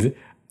 and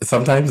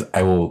sometimes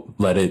I will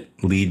let it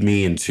lead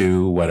me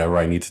into whatever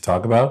I need to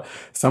talk about.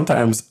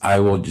 Sometimes I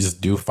will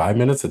just do 5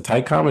 minutes of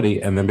tight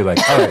comedy and then be like,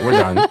 all right, we're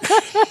done.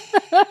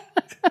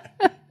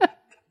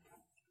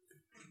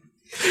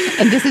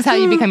 And this is how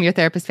you become your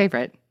therapist's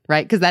favorite,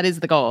 right? Because that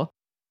is the goal.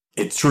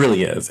 It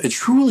truly is. It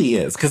truly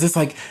is. Because it's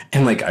like,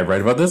 and like I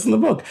write about this in the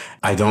book,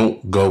 I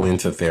don't go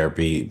into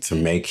therapy to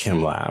make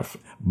him laugh.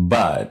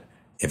 But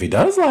if he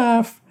does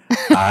laugh,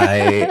 what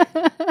am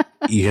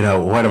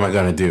I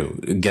going to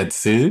do? Get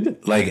sued?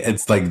 Like,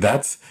 it's like,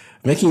 that's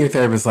making your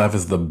therapist laugh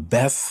is the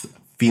best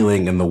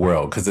feeling in the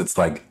world. Cause it's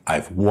like,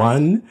 I've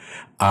won.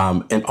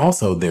 And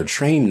also they're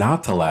trained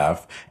not to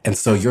laugh. And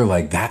so you're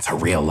like, that's a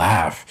real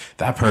laugh.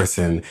 That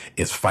person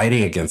is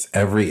fighting against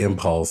every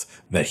impulse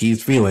that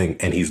he's feeling,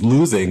 and he's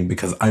losing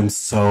because I'm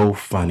so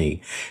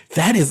funny.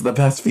 That is the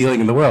best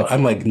feeling in the world.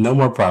 I'm like, no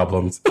more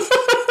problems.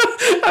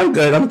 I'm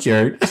good. I'm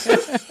cured.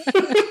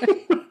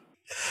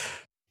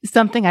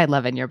 Something I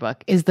love in your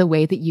book is the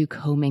way that you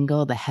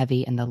commingle the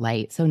heavy and the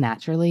light so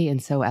naturally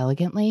and so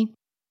elegantly,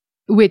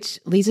 which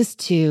leads us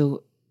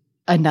to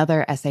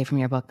another essay from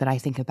your book that I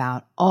think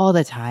about all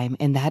the time,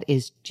 and that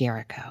is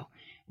Jericho,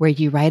 where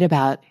you write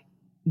about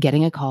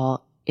getting a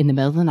call in the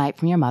middle of the night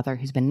from your mother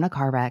who's been in a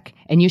car wreck,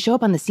 and you show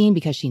up on the scene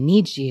because she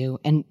needs you.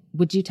 And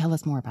would you tell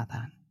us more about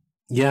that?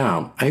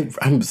 Yeah,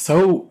 I'm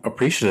so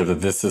appreciative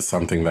that this is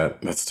something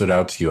that stood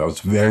out to you. I was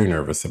very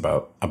nervous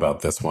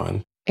about this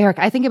one. Eric,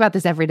 I think about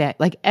this every day,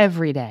 like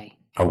every day.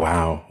 Oh,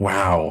 wow.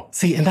 Wow.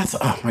 See, and that's,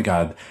 oh my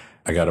God,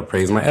 I got to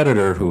praise my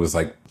editor who was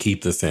like,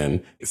 keep this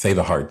in, say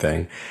the hard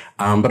thing.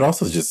 But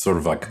also just sort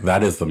of like,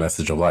 that is the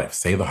message of life.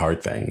 Say the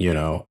hard thing, you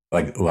know,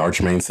 like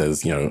Large Main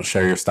says, you know,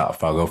 share your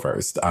stuff. I'll go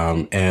first.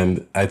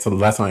 And it's a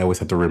lesson I always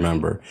have to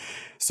remember.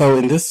 So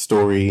in this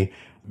story,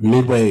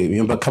 midway,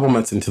 you know, a couple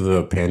months into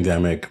the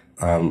pandemic,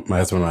 my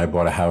husband and I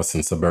bought a house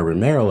in suburban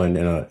Maryland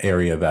in an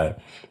area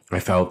that I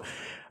felt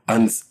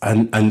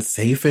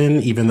unsafe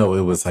in, even though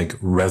it was like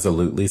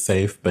resolutely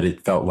safe, but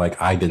it felt like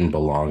I didn't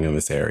belong in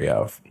this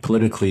area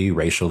politically,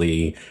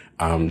 racially.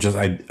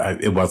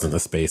 It wasn't a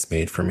space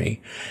made for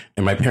me.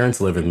 And my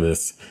parents live in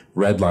this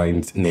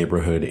redlined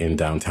neighborhood in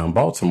downtown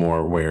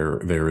Baltimore where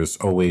there is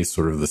always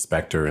sort of the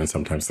specter and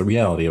sometimes the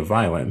reality of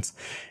violence.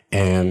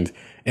 And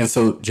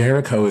so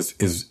Jericho is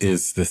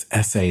this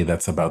essay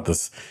that's about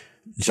this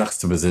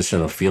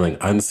juxtaposition of feeling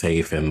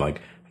unsafe in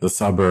like the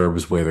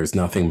suburbs where there's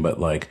nothing but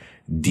like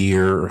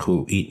deer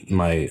who eat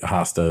my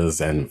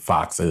hostas and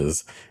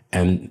foxes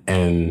and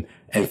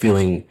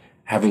feeling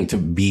having to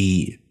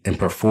be and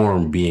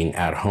perform being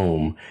at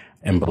home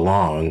and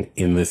belong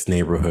in this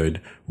neighborhood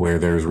where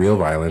there's real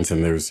violence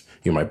and there's,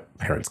 you know, my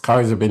parents'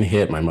 cars have been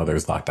hit. My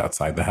mother's locked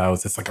outside the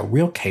house. It's like a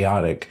real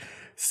chaotic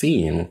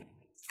scene.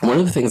 One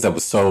of the things that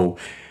was so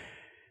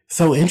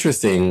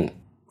interesting,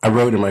 I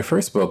wrote in my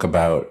first book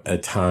about a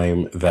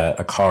time that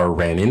a car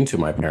ran into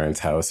my parents'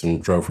 house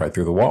and drove right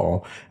through the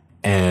wall.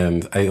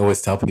 And I always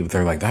tell people,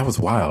 they're like, that was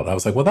wild. I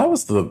was like, well, that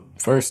was the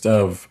first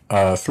of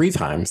 3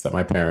 times that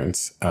my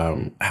parents'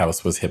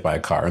 house was hit by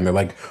a car. And they're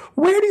like,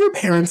 where do your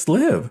parents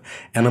live?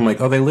 And I'm like,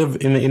 oh, they live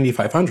in the Indy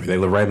 500. They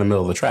live right in the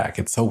middle of the track.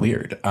 It's so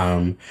weird.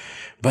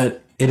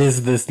 But it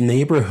is this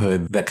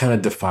neighborhood that kind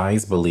of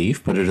defies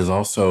belief, but it is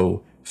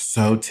also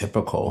so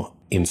typical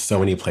in so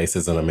many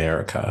places in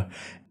America.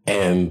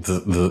 And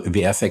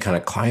the essay kind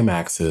of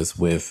climaxes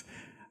with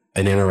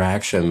an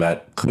interaction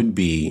that could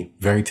be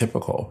very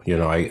typical. You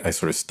know, I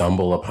sort of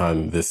stumble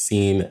upon this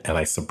scene and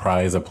I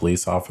surprise a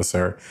police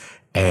officer.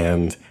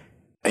 And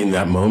in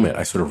that moment,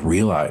 I sort of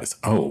realize,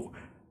 oh,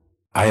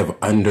 I have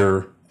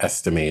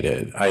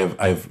underestimated,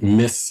 I've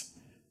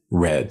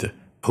misread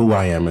who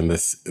I am in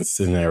this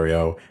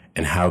scenario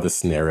and how this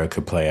scenario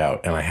could play out.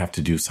 And I have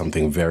to do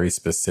something very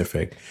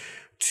specific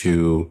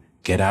to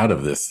get out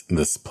of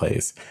this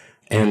place.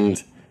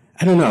 And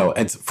I don't know.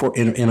 It's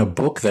in a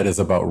book that is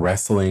about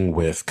wrestling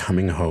with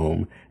coming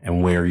home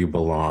and where you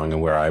belong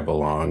and where I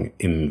belong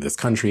in this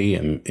country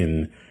and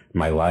in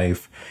my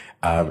life.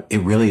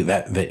 It really,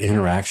 the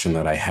interaction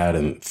that I had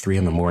at 3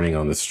 a.m.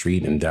 on the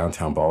street in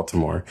downtown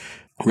Baltimore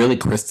really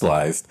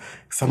crystallized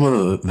some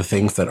of the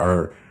things that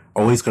are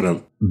always going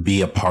to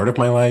be a part of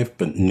my life,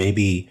 but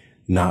maybe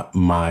not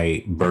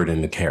my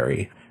burden to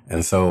carry.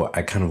 And so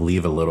I kind of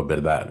leave a little bit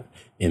of that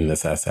in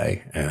this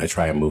essay and I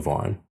try and move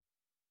on.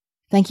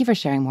 Thank you for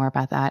sharing more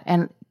about that.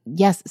 And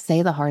yes,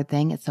 say the hard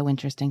thing. It's so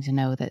interesting to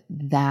know that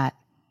that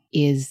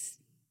is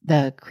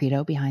the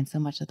credo behind so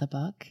much of the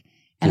book.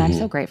 And I'm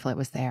so grateful it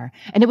was there.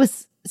 And it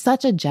was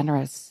such a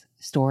generous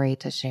story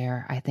to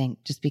share, I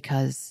think, just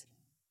because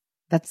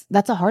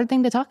that's a hard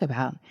thing to talk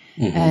about.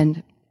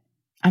 And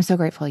I'm so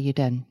grateful you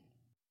did.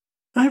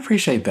 I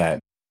appreciate that.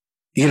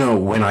 You know,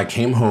 when I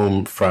came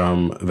home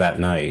from that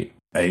night,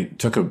 I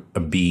took a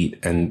beat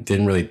and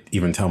didn't really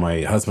even tell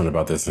my husband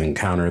about this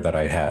encounter that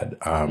I had,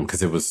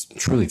 because it was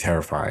truly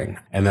terrifying.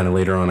 And then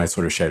later on, I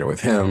sort of shared it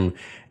with him.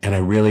 And I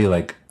really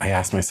I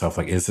asked myself,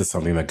 is this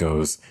something that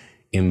goes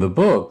in the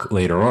book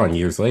later on,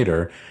 years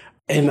later?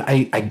 And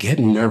I get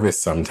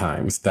nervous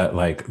sometimes that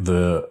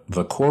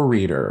the core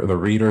reader, the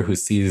reader who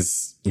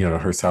sees, you know,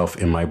 herself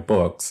in my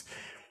books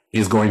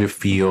is going to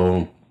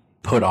feel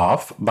put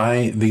off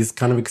by these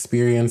kind of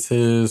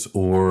experiences,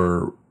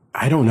 or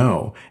I don't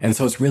know. And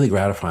so it's really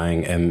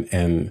gratifying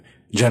and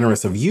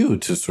generous of you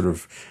to sort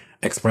of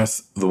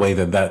express the way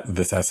that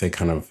this essay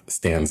kind of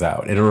stands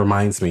out. And it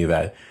reminds me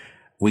that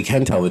we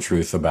can tell the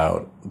truth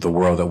about the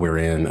world that we're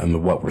in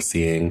and what we're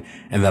seeing,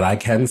 and that I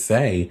can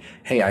say,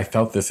 hey, I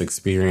felt this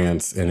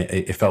experience and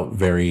it felt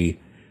very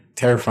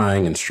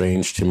terrifying and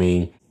strange to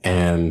me.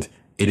 And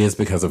it is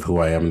because of who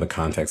I am, the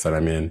context that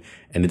I'm in.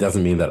 And it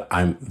doesn't mean that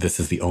this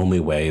is the only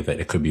way that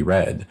it could be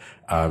read.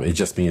 It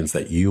just means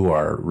that you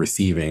are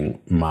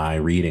receiving my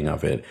reading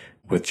of it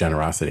with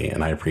generosity.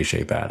 And I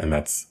appreciate that. And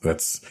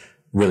that's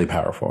really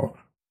powerful.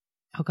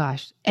 Oh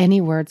gosh.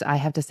 Any words I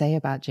have to say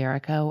about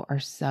Jericho are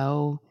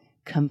so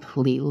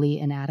completely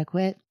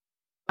inadequate.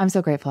 I'm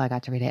so grateful I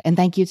got to read it. And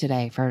thank you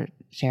today for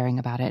sharing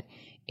about it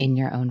in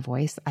your own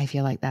voice. I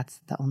feel like that's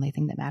the only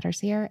thing that matters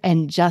here.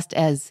 And just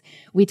as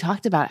we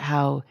talked about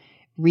how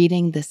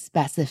reading the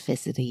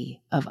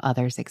specificity of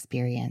others'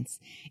 experience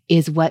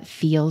is what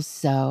feels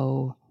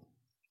so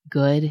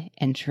good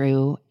and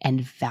true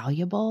and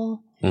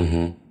valuable.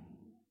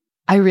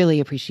 I really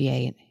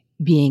appreciate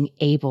being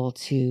able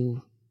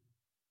to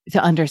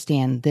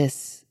understand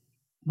this.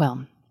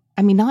 Well,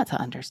 I mean, not to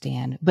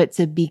understand, but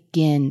to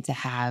begin to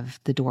have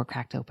the door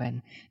cracked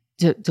open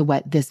to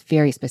what this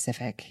very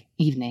specific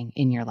evening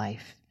in your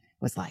life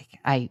was like.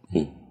 I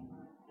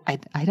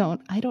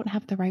don't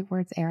have the right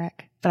words,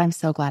 Eric, but I'm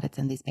so glad it's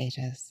in these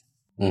pages.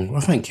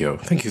 Well, thank you.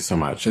 Thank you so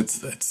much.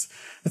 It's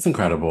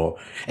incredible.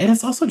 And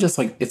it's also just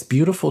like, it's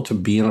beautiful to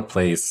be in a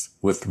place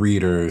with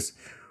readers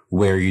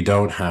where you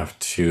don't have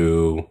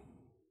to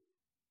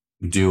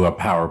do a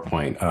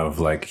PowerPoint of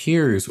like,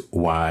 here's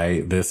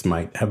why this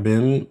might have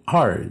been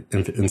hard.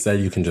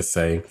 Instead, you can just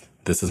say,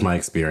 this is my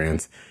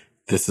experience.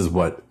 This is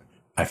what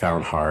I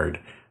found hard.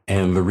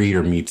 And the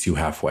reader meets you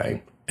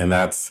halfway. And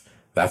that's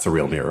a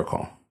real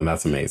miracle. And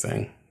that's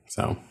amazing.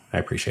 So I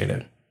appreciate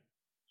it.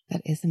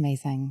 That is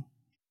amazing.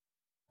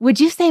 Would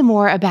you say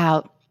more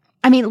about,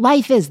 I mean,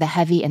 life is the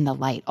heavy and the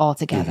light all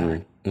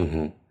together.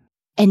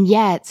 And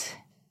yet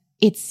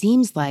it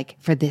seems like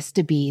for this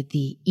to be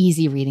the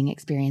easy reading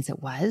experience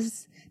it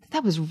was,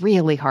 that was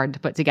really hard to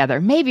put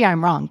together. Maybe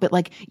I'm wrong, but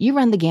like you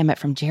run the gamut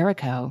from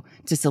Jericho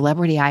to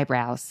Celebrity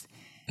Eyebrows.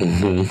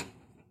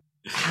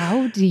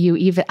 How do you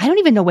even, I don't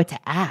even know what to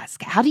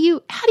ask. How do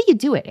you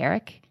do it,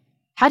 Eric?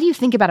 How do you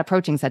think about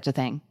approaching such a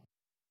thing?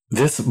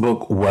 This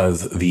book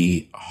was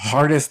the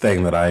hardest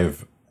thing that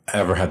I've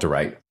ever had to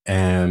write.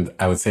 And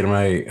I would say to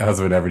my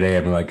husband every day,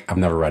 I'd be like,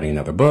 I'm never writing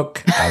another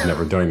book. I'm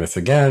never doing this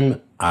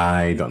again.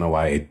 I don't know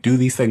why I do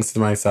these things to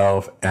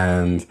myself.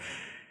 And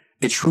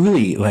it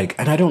truly like,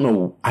 and I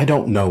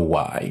don't know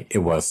why it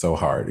was so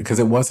hard, because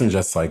it wasn't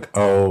just like,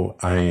 oh,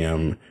 I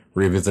am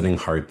revisiting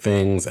hard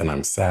things and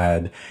I'm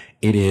sad.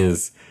 It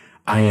is,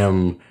 I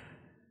am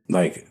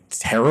like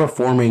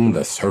terraforming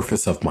the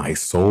surface of my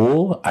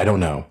soul. I don't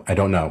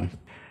know.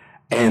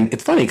 And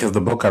it's funny because the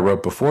book I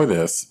wrote before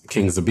this,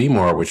 Kings of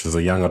Be-More, which is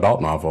a young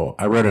adult novel,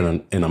 I wrote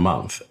it in a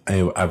month.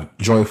 I'm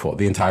joyful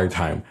the entire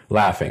time,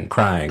 laughing,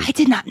 crying. I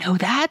did not know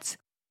that.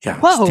 Yeah,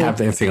 whoa, just tap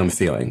dancing on the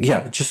ceiling.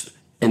 Yeah, just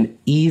an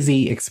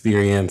easy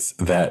experience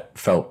that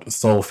felt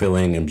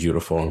soul-filling and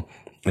beautiful.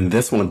 And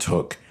this one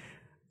took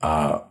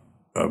a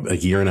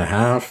year and a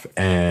half,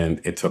 and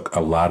it took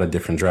a lot of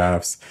different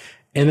drafts,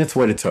 and it's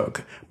what it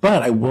took.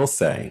 But I will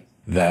say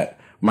that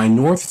my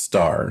North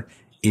Star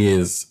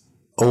is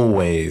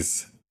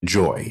always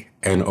joy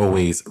and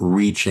always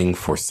reaching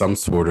for some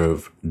sort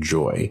of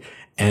joy.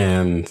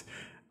 And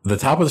the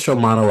top of the show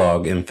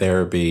monologue in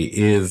therapy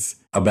is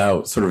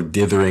about sort of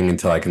dithering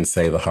until I can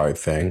say the hard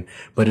thing.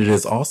 But it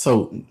is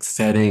also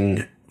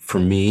setting for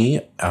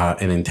me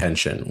an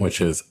intention,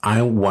 which is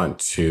I want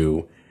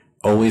to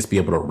always be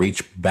able to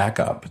reach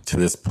back up to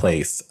this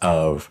place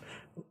of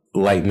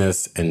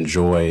lightness and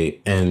joy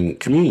and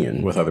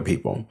communion with other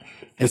people.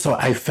 And so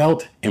I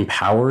felt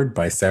empowered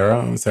by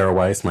Sarah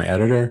Weiss, my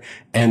editor,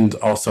 and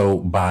also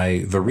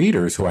by the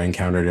readers who I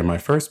encountered in my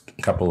first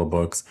couple of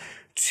books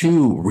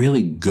to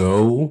really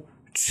go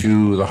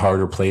to the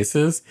harder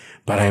places.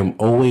 But I'm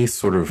always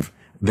sort of,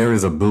 there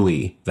is a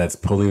buoy that's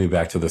pulling me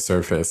back to the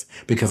surface,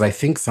 because I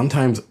think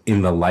sometimes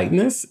in the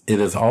lightness, it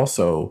is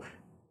also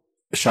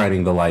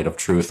shining the light of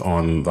truth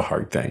on the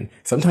hard thing.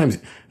 Sometimes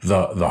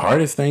the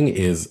hardest thing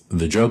is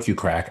the joke you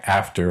crack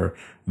after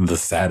the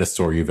saddest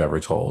story you've ever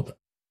told.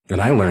 And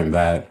I learned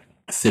that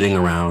sitting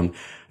around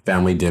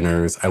family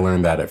dinners. I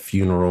learned that at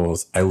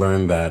funerals. I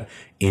learned that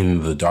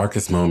in the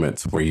darkest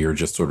moments where you're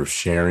just sort of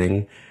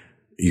sharing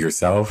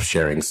yourself,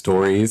 sharing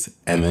stories.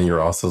 And then you're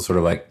also sort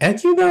of like,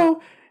 and you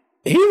know,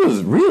 he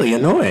was really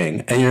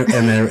annoying. And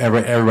then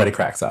everybody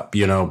cracks up,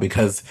 you know,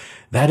 because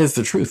that is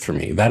the truth for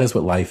me. That is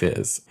what life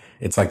is.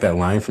 It's like that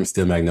line from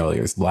Steel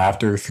Magnolias,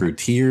 laughter through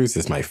tears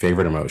is my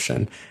favorite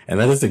emotion.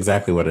 And that is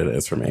exactly what it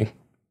is for me.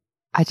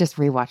 I just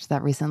rewatched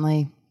that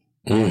recently.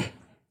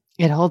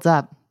 It holds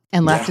up.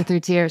 And laughter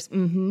through tears.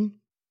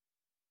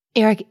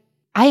 Eric,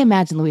 I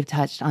imagine that we've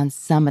touched on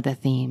some of the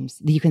themes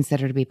that you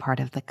consider to be part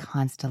of the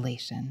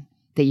constellation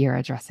that you're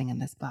addressing in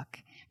this book.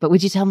 But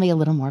would you tell me a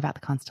little more about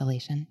the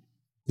constellation?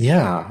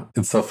 Yeah,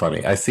 it's so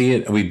funny. I see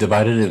it. We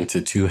divided it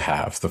into two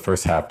halves. The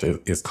first half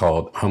is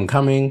called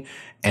Homecoming.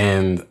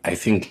 And I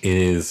think it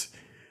is,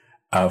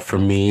 for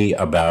me,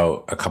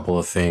 about a couple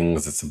of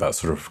things. It's about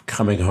sort of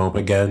coming home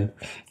again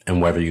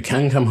and whether you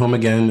can come home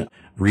again,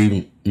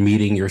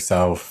 re-meeting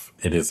yourself.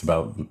 It is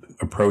about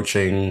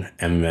approaching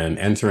and then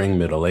entering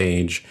middle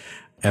age.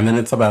 And then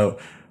it's about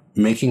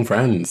making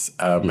friends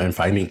and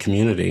finding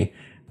community.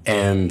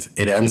 And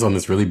it ends on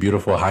this really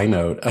beautiful high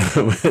note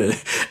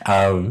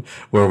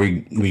where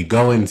we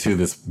go into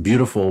this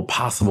beautiful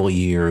possible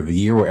year, the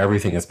year where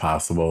everything is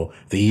possible,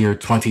 the year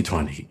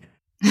 2020.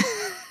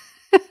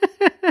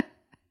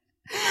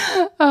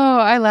 Oh,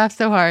 I laughed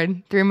so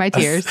hard through my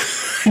tears.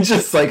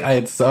 Just like I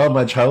had so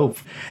much hope.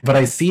 But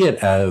I see it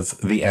as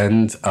the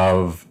end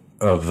of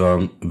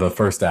the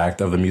first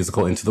act of the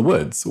musical Into the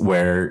Woods,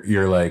 where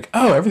you're like,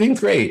 oh, everything's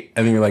great.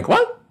 And then you're like,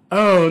 what?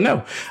 Oh,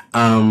 no.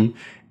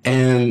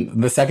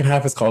 And the second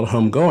half is called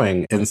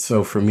Homegoing. And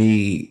so for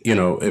me, you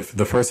know, if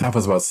the first half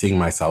was about seeing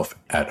myself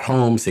at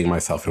home, seeing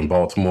myself in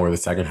Baltimore, the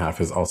second half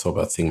is also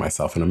about seeing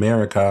myself in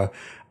America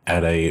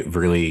at a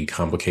really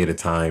complicated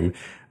time.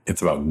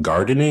 It's about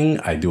gardening.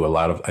 I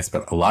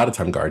spent a lot of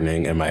time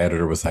gardening, and my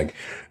editor was like,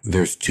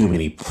 there's too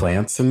many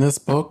plants in this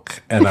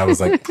book. And I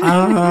was like,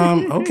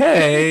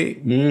 okay,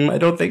 I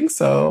don't think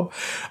so.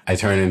 I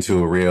turned into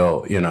a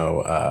real,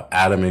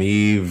 Adam and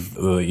Eve,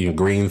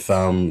 green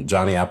thumb,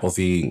 Johnny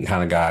Appleseed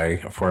kind of guy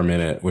for a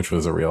minute, which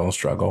was a real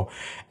struggle.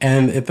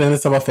 And then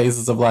it's about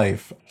phases of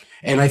life.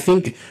 And I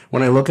think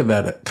when I look at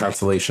that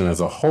constellation as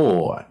a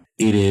whole,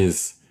 it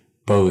is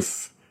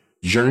both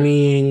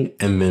journeying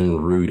and then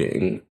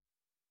rooting.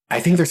 I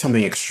think there's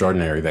something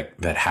extraordinary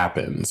that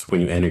happens when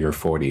you enter your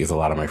 40s. A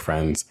lot of my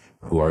friends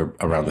who are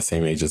around the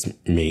same age as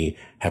me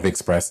have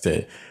expressed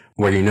it,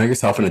 where you know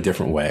yourself in a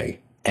different way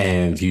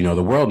and you know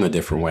the world in a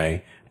different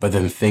way, but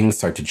then things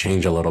start to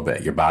change a little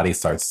bit. Your body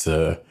starts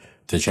to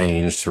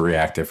change, to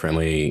react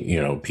differently.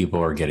 People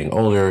are getting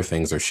older,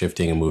 things are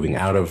shifting and moving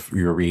out of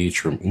your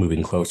reach or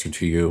moving closer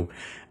to you.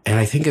 And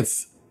I think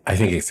it's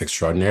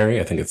extraordinary.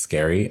 I think it's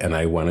scary. And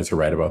I wanted to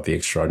write about the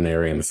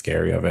extraordinary and the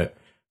scary of it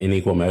in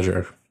equal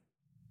measure.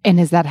 And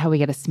is that how we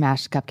get a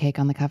smashed cupcake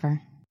on the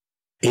cover?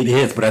 It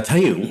is, but I tell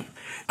you,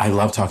 I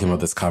love talking about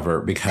this cover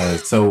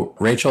because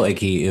Rachel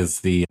Akey is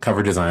the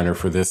cover designer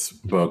for this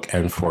book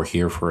and for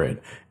Here for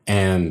It.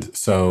 And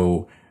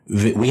so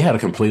we had a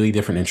completely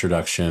different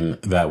introduction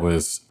that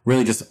was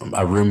really just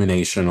a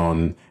rumination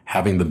on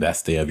having the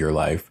best day of your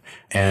life.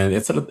 And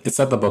it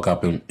set the book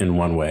up in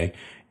one way.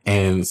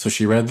 And so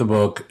she read the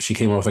book, she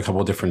came up with a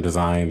couple of different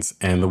designs,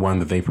 and the one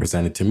that they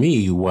presented to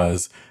me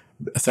was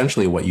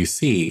essentially what you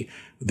see,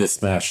 this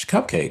smashed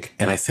cupcake.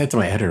 And I said to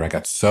my editor, I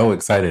got so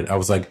excited. I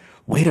was like,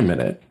 wait a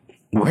minute,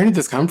 where did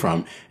this come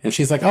from? And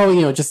she's like,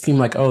 it just seemed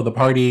like, the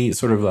party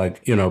sort of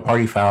like,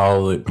 party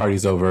foul, the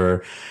party's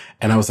over.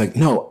 And I was like,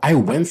 no, I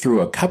went through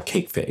a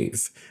cupcake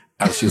phase.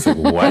 And she was like,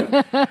 what?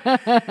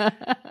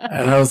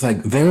 And I was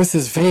like, there was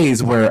this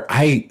phase where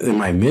in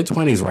my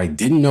mid-20s, where I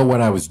didn't know what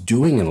I was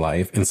doing in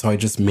life. And so I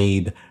just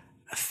made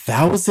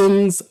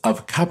thousands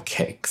of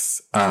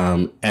cupcakes.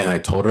 And I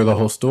told her the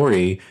whole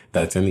story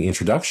that's in the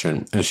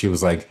introduction. And she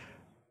was like,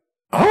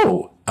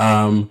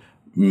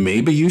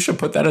 maybe you should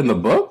put that in the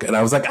book. And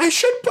I was like, I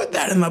should put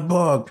that in the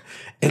book.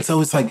 And so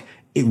it's like,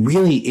 it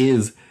really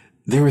is.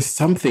 There is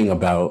something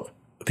about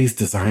these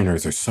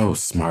designers are so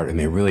smart and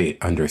they really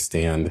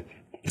understand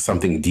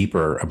something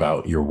deeper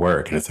about your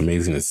work. And it's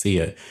amazing to see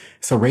it.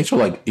 So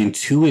Rachel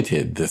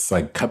intuited this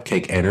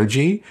cupcake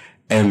energy.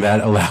 And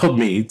that allowed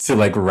me to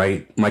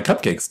write my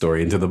cupcake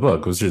story into the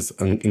book, which is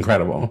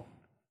incredible.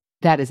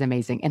 That is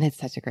amazing. And it's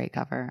such a great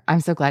cover.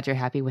 I'm so glad you're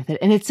happy with it.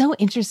 And it's so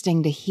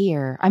interesting to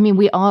hear. I mean,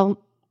 we all,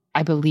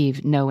 I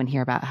believe, know and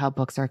hear about how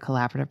books are a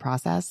collaborative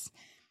process.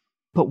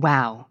 But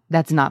wow,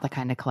 that's not the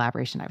kind of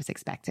collaboration I was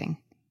expecting.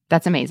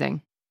 That's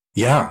amazing.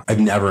 Yeah, I've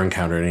never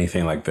encountered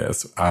anything like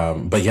this.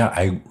 But yeah,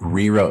 I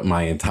rewrote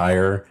my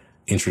entire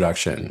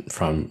introduction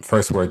from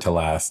first word to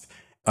last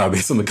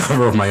based on the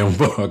cover of my own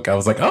book. I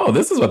was like,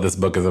 this is what this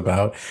book is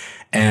about.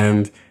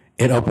 And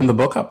it opened the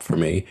book up for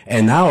me.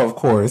 And now, of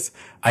course,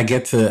 I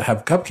get to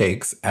have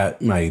cupcakes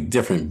at my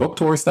different book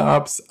tour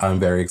stops. I'm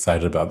very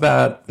excited about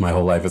that. My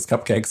whole life is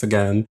cupcakes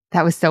again.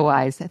 That was so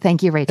wise.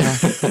 Thank you, Rachel.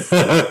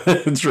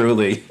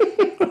 Truly.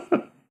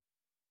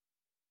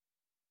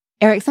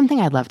 Eric, something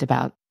I loved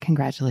about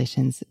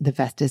Congratulations, The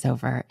Best is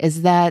Over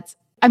is that,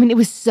 it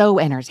was so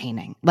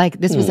entertaining.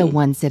 This was a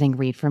one-sitting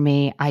read for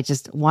me. I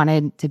just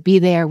wanted to be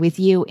there with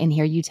you and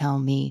hear you tell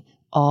me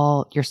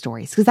all your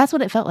stories, because that's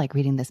what it felt like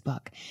reading this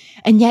book.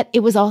 And yet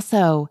it was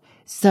also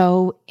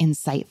so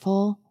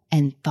insightful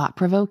and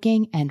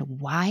thought-provoking and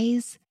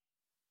wise.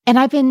 And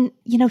I've been,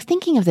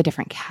 thinking of the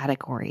different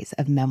categories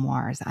of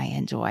memoirs I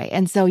enjoy.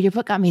 And so your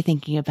book got me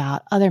thinking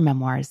about other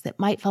memoirs that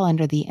might fall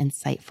under the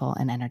insightful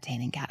and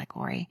entertaining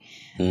category.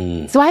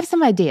 So I have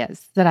some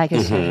ideas that I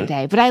could share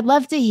today, but I'd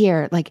love to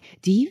hear,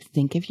 do you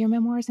think of your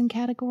memoirs in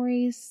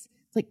categories?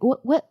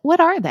 What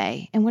are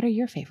they? And what are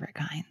your favorite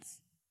kinds?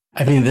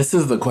 This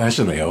is the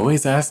question they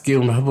always ask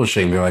you in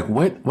publishing. They're like,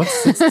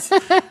 what's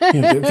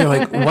they're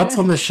like, what's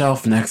on the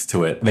shelf next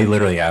to it? They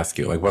literally ask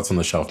you, what's on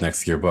the shelf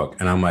next to your book?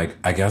 And I'm like,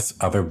 I guess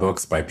other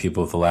books by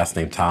people with the last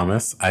name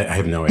Thomas. I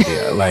have no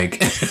idea.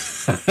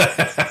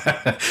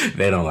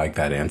 They don't like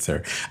that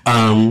answer.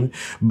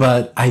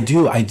 But I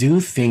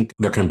do think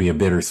there can be a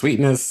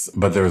bittersweetness,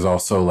 but there's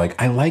also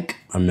I like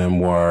a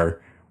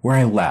memoir where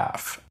I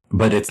laugh,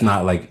 but it's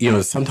not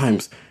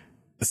sometimes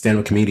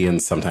stand-up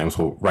comedians sometimes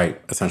will write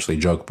essentially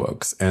joke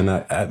books, and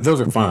those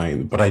are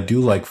fine. But I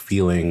do like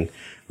feeling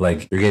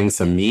like you're getting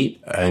some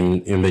meat,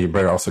 and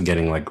you're also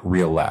getting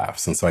real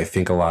laughs. And so I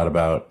think a lot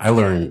about. I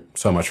learned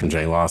so much from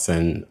Jenny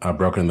Lawson.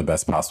 Broken in the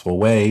Best Possible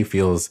Way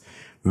feels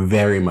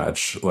very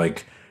much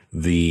like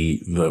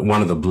the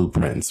one of the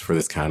blueprints for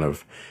this kind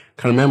of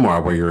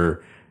memoir where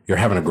you're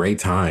having a great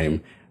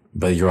time,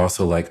 but you're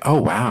also like,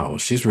 oh wow,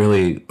 she's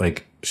really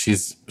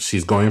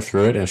she's going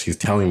through it and she's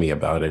telling me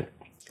about it.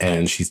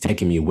 And she's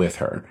taking me with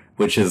her,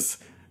 which is,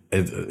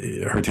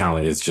 her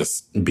talent is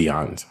just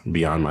beyond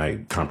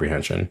my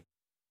comprehension.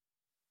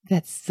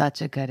 That's such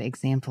a good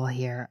example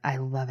here. I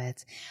love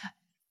it.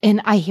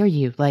 And I hear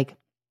you.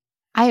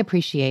 I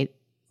appreciate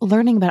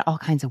learning about all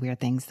kinds of weird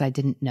things that I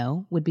didn't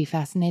know would be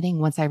fascinating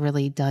once I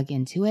really dug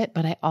into it.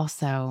 But I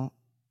also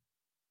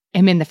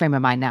am in the frame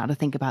of mind now to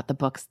think about the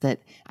books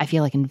that I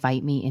feel like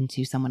invite me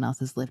into someone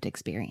else's lived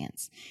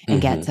experience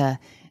and get to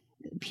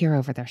peer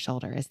over their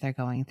shoulder as they're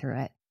going through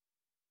it.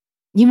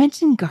 You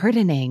mentioned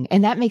gardening,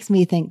 and that makes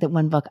me think that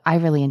one book I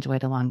really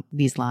enjoyed along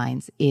these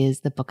lines is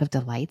The Book of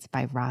Delights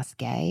by Ross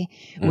Gay,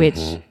 which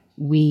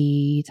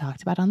we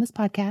talked about on this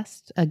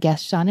podcast. A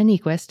guest, Shauna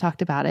Niequist,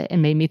 talked about it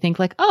and made me think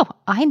like, oh,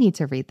 I need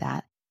to read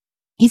that.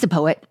 He's a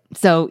poet,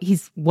 so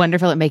he's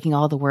wonderful at making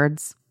all the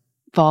words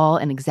fall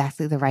in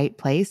exactly the right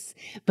place.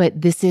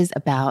 But this is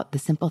about the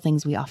simple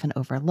things we often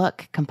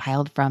overlook,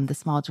 compiled from the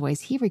small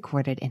joys he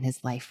recorded in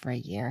his life for a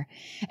year.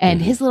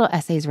 And his little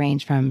essays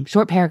range from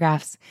short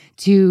paragraphs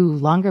to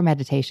longer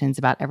meditations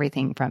about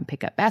everything from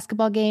pickup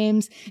basketball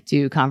games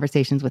to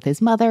conversations with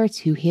his mother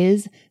to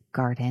his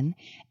garden.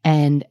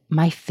 And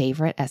my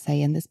favorite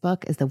essay in this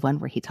book is the one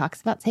where he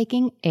talks about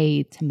taking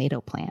a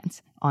tomato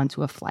plant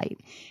onto a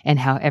flight and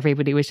how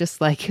everybody was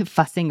just like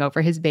fussing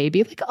over his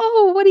baby. Like,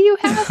 oh, what do you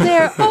have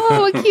there?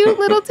 Oh, a cute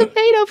little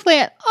tomato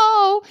plant.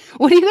 Oh,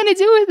 what are you going to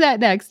do with that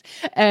next?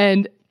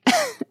 And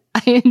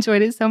I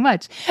enjoyed it so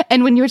much.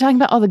 And when you were talking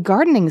about all the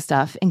gardening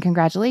stuff, and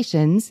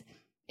congratulations,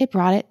 it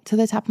brought it to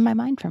the top of my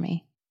mind for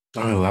me.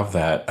 Oh, I love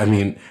that. I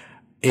mean,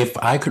 if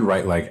I could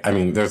write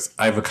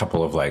I have a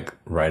couple of like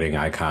writing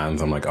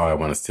icons. I'm like, oh, I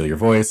want to steal your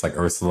voice, like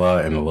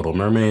Ursula in The Little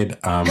Mermaid.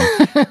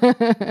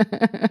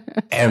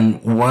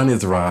 And one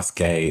is Ross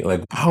Gay,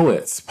 like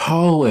poets.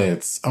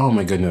 Oh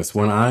my goodness.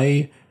 When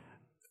I'm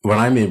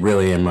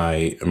really in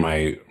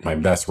my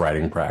best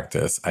writing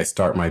practice, I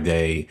start my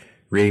day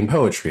reading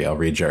poetry. I'll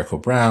read Jericho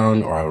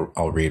Brown, or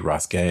I'll read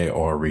Ross Gay,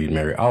 or read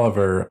Mary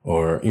Oliver,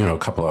 or, a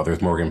couple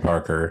others, Morgan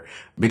Parker,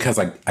 because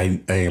I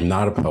am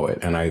not a poet,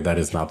 and that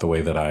is not the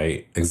way that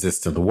I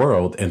exist in the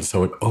world. And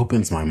so it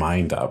opens my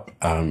mind up,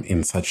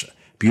 in such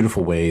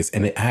beautiful ways.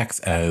 And it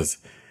acts as,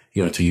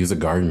 to use a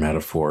garden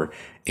metaphor,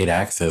 it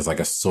acts as like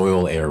a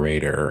soil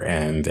aerator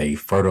and a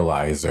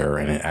fertilizer,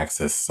 and it acts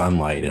as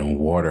sunlight and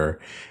water.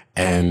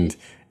 And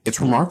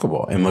it's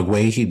remarkable. And the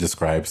way he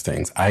describes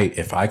things,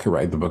 if I could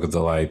write the Book of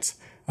Delights,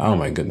 oh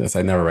my goodness,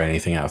 I'd never write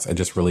anything else. I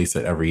just release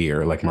it every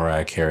year, like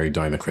Mariah Carey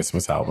doing the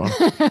Christmas album.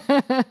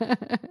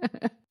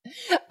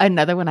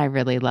 Another one I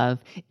really love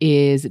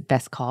is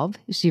Bess Kolb.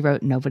 She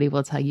wrote Nobody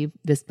Will Tell You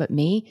This But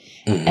Me.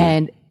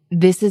 And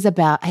this is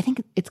about, I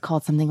think it's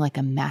called something like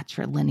a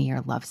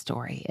matrilinear love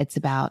story. It's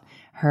about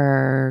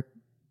her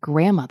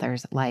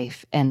grandmother's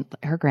life. And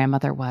her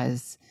grandmother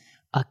was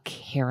a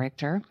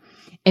character.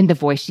 And the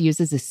voice she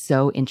uses is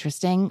so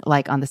interesting.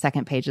 Like on the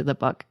second page of the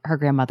book, her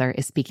grandmother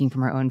is speaking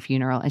from her own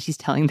funeral, and she's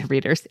telling the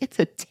readers it's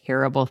a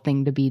terrible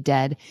thing to be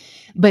dead.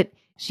 But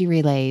she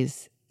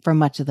relays for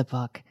much of the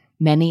book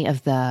many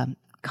of the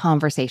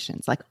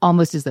conversations, like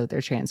almost as though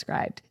they're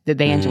transcribed, that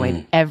they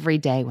enjoyed every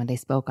day when they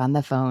spoke on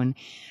the phone.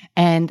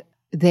 And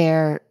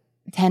they're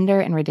tender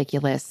and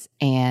ridiculous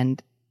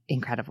and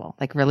incredible,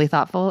 like really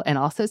thoughtful, and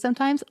also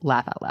sometimes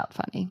laugh out loud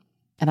funny.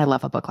 And I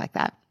love a book like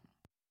that.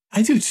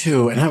 I do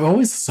too. And I'm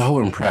always so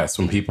impressed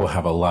when people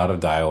have a lot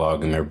of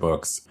dialogue in their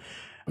books,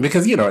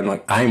 because,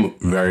 I'm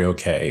very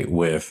okay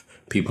with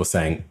people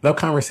saying the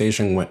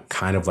conversation went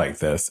kind of like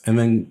this and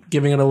then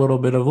giving it a little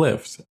bit of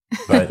lift.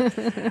 But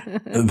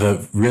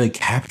the really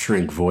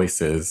capturing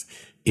voices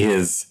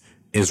is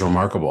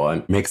remarkable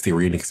and makes the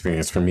reading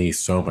experience for me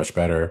so much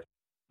better.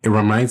 It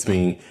reminds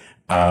me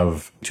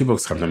of two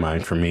books come to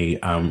mind for me.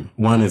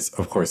 One is,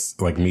 of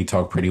course, like Me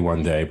Talk Pretty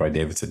One Day by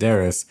David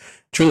Sedaris.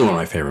 Truly one of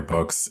my favorite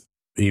books.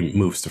 He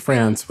moves to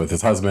France with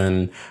his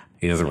husband.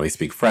 He doesn't really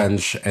speak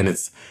French. And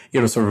it's,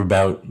 sort of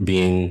about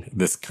being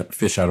this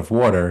fish out of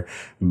water.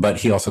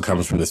 But he also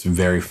comes from this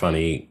very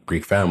funny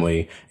Greek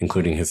family,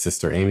 including his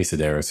sister, Amy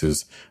Sedaris,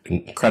 who's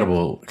an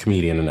incredible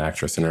comedian and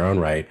actress in her own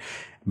right.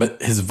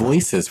 But his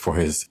voices for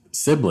his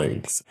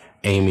siblings,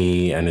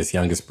 Amy and his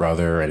youngest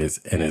brother and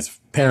his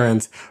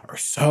parents, are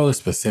so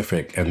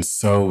specific and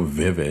so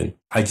vivid.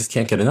 I just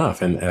can't get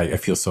enough. And I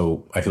feel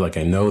like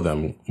I know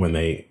them when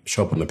they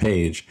show up on the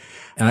page.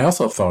 And I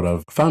also thought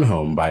of Fun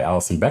Home by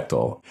Alison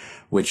Bechdel,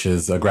 which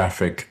is a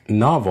graphic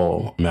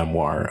novel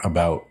memoir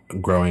about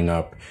growing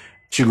up.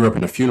 She grew up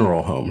in a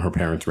funeral home. Her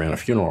parents ran a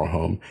funeral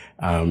home.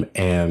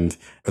 And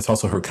it's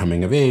also her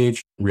coming of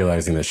age,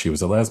 realizing that she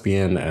was a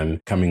lesbian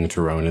and coming into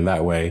her own in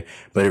that way.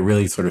 But it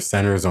really sort of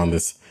centers on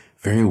this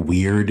very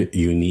weird,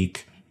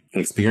 unique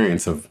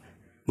experience of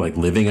like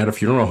living at a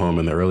funeral home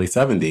in the early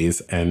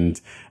 70s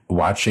and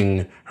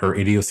watching her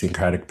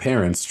idiosyncratic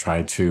parents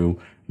try to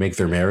make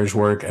their marriage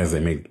work as they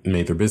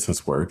made their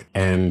business work.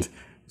 And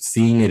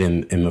seeing it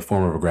in the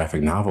form of a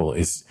graphic novel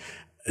is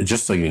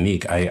just so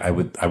unique. I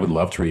would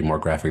love to read more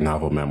graphic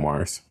novel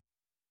memoirs.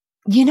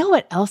 You know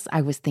what else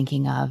I was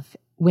thinking of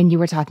when you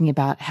were talking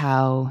about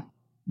how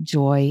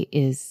joy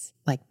is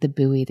like the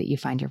buoy that you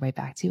find your way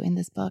back to in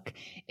this book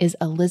is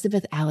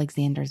Elizabeth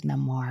Alexander's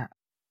memoir,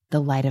 The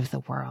Light of the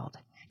World.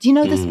 Do you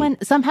know this one?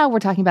 Somehow we're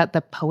talking about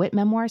the poet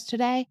memoirs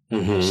today.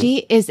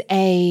 She is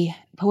a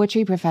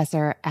poetry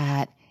professor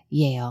at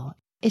Yale.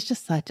 It's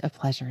just such a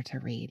pleasure to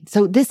read.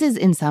 So this is,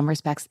 in some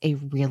respects, a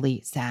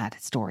really sad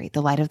story.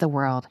 The light of the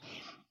world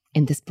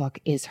in this book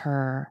is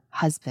her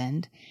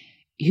husband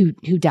who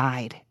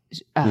died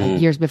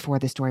years before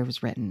the story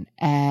was written.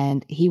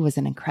 And he was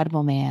an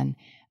incredible man,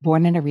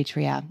 born in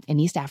Eritrea in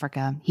East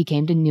Africa. He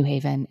came to New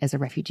Haven as a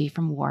refugee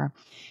from war.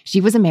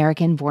 She was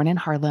American, born in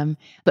Harlem,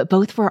 but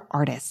both were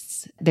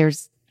artists.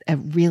 There's a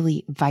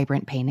really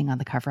vibrant painting on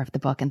the cover of the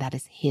book, and that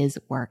is his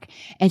work.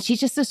 And she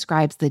just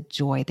describes the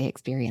joy they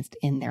experienced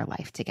in their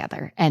life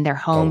together. And their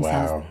home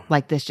sounds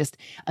like this just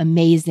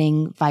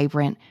amazing,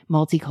 vibrant,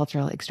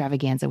 multicultural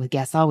extravaganza with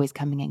guests always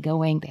coming and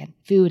going. They had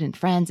food and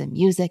friends and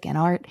music and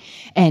art.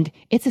 And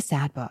it's a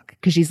sad book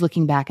because she's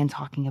looking back and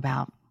talking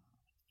about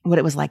what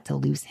it was like to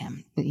lose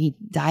him. He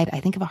died,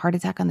 I think, of a heart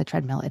attack on the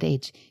treadmill at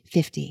age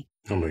 50.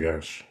 Oh my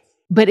gosh.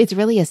 But it's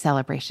really a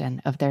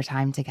celebration of their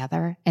time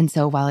together. And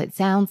so while it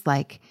sounds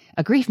like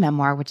a grief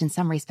memoir, which in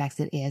some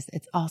respects it is,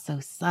 it's also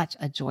such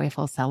a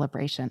joyful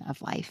celebration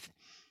of life.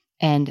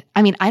 And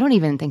I mean, I don't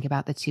even think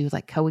about the two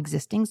like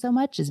coexisting so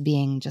much as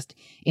being just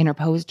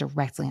interposed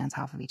directly on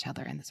top of each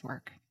other in this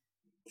work.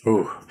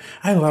 Ooh,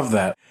 I love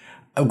that.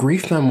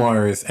 Grief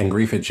memoirs and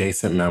grief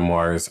adjacent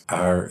memoirs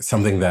are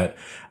something that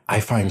I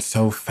find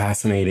so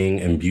fascinating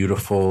and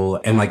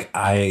beautiful. And like,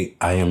 I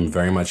am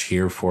very much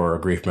here for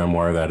a grief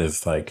memoir that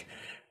is like,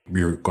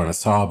 you're going to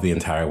sob the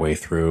entire way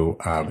through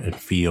and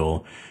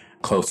feel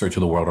closer to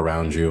the world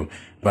around you.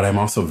 But I'm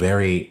also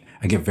I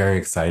get very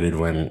excited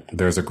when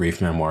there's a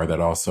grief memoir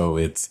that also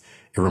it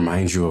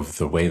reminds you of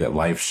the way that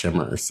life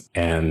shimmers.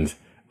 And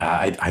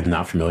I'm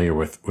not familiar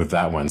with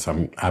that one. So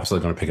I'm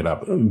absolutely going to pick it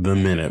up the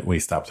minute we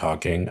stop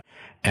talking.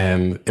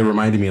 And it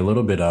reminded me a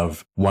little bit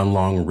of One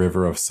Long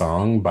River of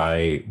Song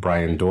by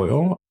Brian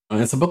Doyle. And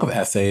it's a book of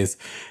essays.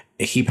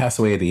 He passed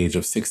away at the age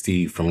of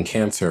 60 from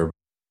cancer.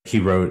 He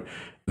wrote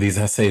these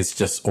essays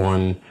just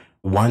on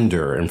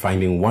wonder and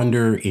finding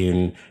wonder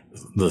in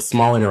the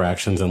small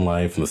interactions in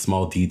life and the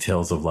small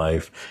details of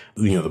life,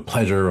 you know, the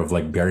pleasure of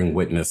like bearing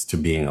witness to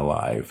being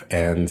alive.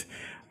 And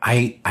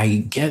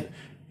I get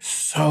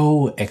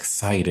so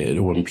excited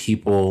when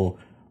people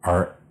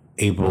are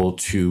able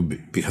to,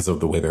 because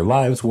of the way their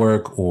lives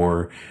work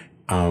or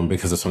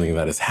because of something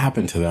that has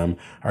happened to them,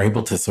 are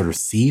able to sort of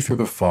see through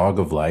the fog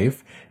of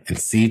life and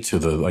see to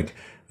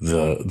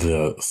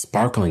the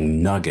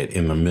sparkling nugget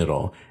in the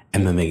middle.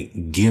 And then they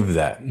give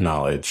that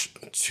knowledge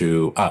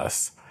to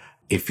us.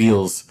 It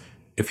feels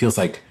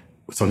like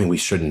something we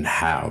shouldn't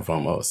have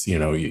almost. You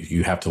know,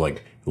 you have to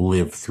like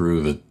live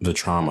through the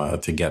trauma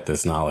to get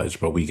this knowledge,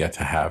 but we get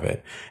to have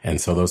it.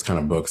 And so those kind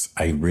of books,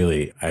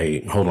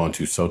 I hold on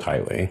to so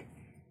tightly.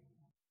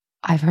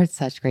 I've heard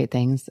such great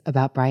things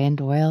about Brian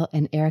Doyle.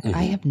 And Eric,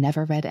 I have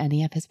never read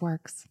any of his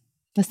works.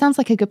 This sounds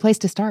like a good place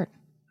to start.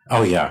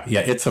 Oh, yeah.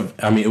 Yeah.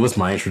 It was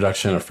my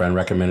introduction. A friend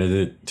recommended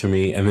it to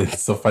me. And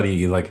it's so funny.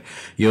 You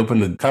open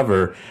the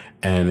cover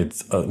and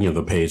it's,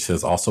 the page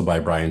says also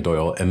by Brian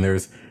Doyle. And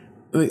there's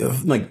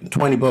like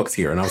 20 books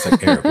here. And I was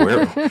like, Eric,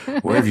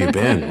 where have you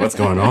been? What's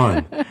going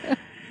on?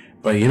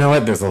 But you know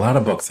what? There's a lot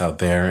of books out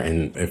there.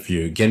 And if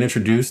you get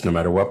introduced, no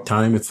matter what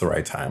time, it's the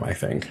right time, I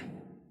think.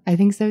 I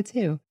think so,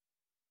 too.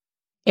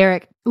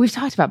 Eric, we've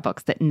talked about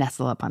books that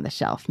nestle up on the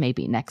shelf,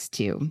 maybe next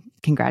to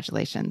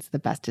Congratulations, the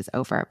Best is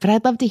Over. But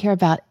I'd love to hear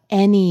about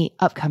any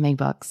upcoming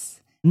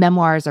books,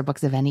 memoirs or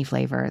books of any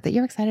flavor that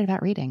you're excited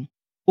about reading.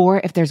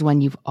 Or if there's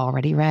one you've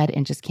already read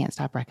and just can't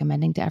stop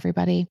recommending to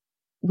everybody,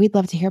 we'd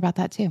love to hear about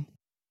that too.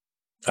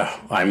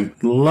 Oh, I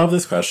love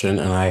this question.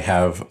 And I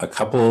have a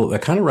couple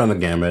that kind of run the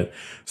gamut.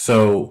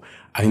 So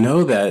I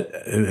know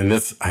that, and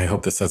I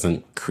hope this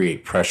doesn't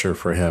create pressure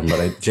for him,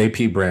 but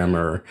J.P.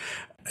 Brammer,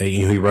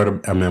 he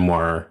wrote a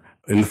memoir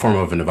in the form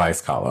of an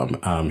advice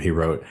column. He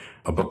wrote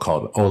a book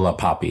called Ola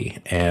Papi,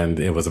 and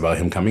it was about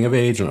him coming of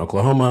age in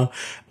Oklahoma.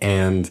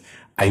 And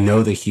I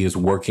know that he is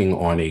working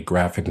on a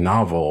graphic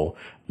novel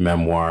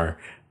memoir.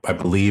 I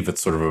believe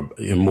it's sort of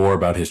more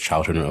about his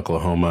childhood in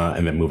Oklahoma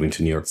and then moving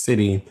to New York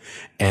City.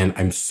 And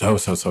I'm so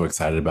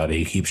excited about it.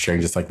 He keeps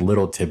sharing just like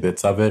little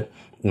tidbits of it.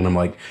 And I'm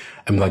like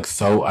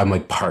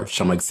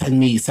parched. I'm like,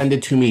 send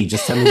it to me.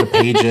 Just send me the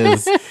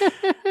pages.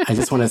 I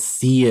just want to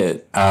see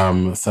it.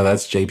 So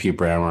that's J.P.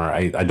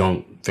 Brammer. I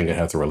don't think it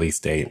has a release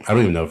date. I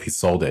don't even know if he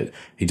sold it.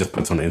 He just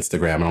puts on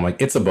Instagram. And I'm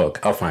like, it's a book.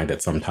 I'll find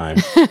it sometime.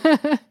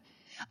 I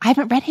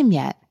haven't read him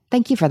yet.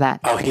 Thank you for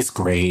that. Oh, he's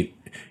great.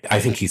 I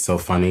think he's so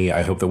funny.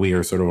 I hope that we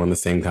are sort of on the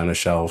same kind of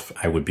shelf.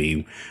 I would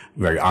be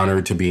very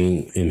honored to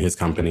be in his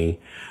company.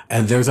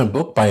 And there's a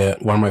book by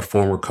one of my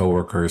former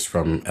coworkers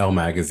from Elle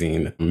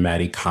Magazine,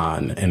 Maddie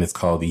Kahn, and it's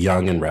called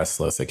Young and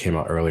Restless. It came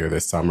out earlier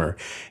this summer.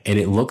 And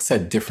it looks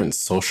at different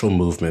social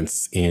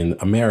movements in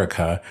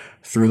America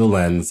through the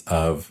lens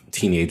of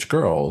teenage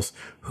girls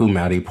who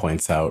Maddie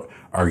points out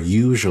are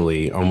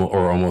usually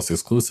or almost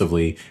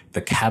exclusively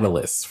the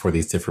catalysts for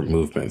these different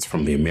movements,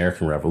 from the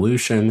American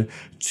Revolution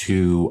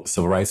to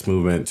civil rights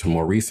movement to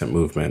more recent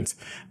movements.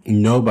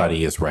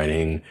 Nobody is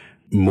writing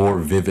more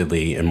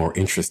vividly and more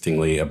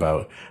interestingly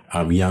about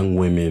young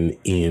women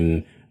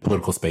in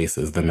political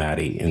spaces than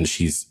Maddie. And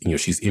she's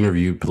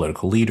interviewed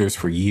political leaders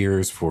for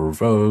years for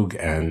Vogue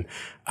and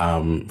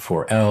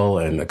for Elle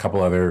and a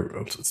couple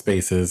other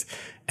spaces.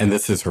 And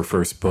this is her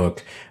first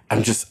book.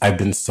 I've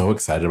been so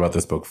excited about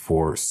this book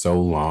for so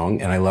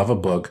long. And I love a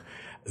book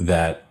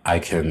that I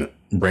can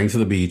bring to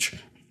the beach,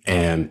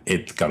 and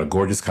it's got a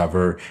gorgeous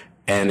cover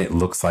and it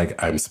looks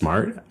like I'm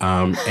smart.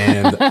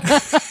 And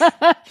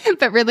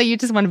but really, you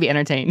just want to be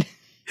entertained.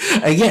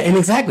 Yeah, and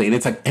exactly. And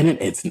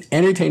it's an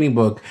entertaining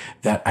book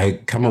that I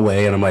come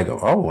away and I'm like,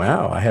 oh,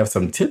 wow, I have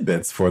some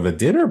tidbits for the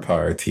dinner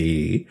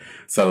party.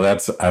 So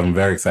I'm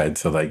very excited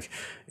to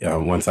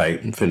once I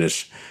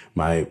finish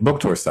my book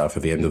tour stuff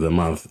at the end of the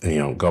month,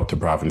 go up to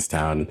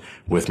Provincetown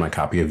with my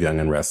copy of Young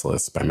and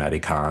Restless by Maddie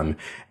Kahn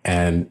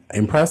and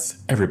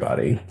impress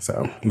everybody.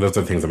 So those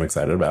are the things I'm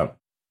excited about.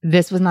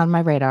 This was not on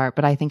my radar,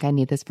 but I think I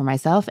need this for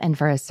myself and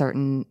for a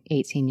certain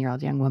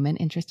 18-year-old young woman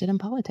interested in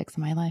politics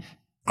in my life.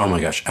 Oh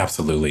my gosh,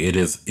 absolutely. It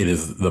is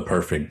the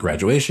perfect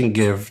graduation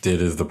gift.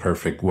 It is the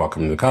perfect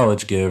welcome to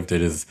college gift.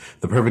 It is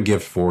the perfect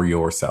gift for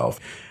yourself.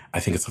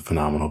 I think it's a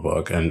phenomenal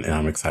book, and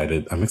I'm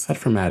excited. I'm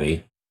excited for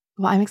Maddie.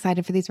 Well, I'm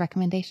excited for these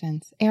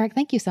recommendations. Eric,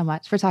 thank you so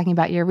much for talking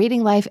about your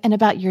reading life and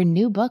about your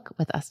new book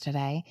with us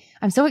today.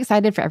 I'm so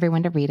excited for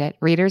everyone to read it.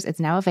 Readers, it's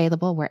now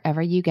available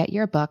wherever you get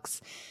your books.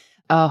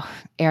 Oh,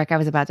 Eric, I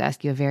was about to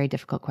ask you a very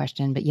difficult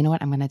question, but you know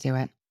what? I'm going to do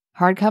it.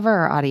 Hardcover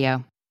or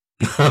audio?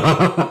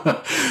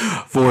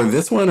 For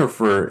this one or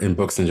for in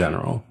books in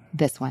general?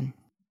 This one.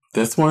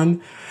 This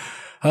one?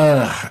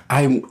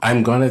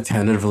 I'm going to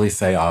tentatively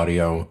say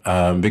audio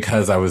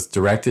because I was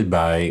directed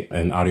by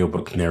an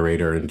audiobook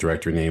narrator and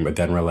director named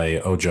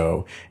Adenrele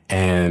Ojo,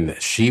 and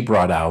she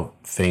brought out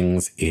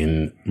things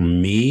in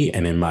me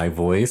and in my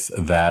voice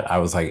that I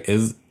was like,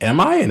 am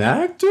I an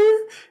actor?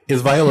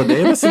 Is Viola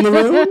Davis in the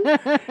room?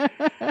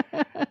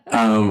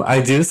 I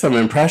do some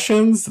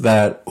impressions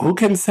that who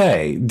can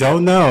say?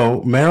 Don't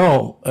know.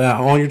 Meryl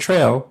on your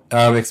trail,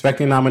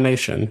 expecting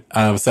nomination.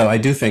 So I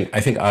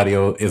think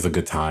audio is a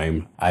good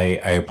time. I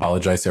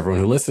apologize to everyone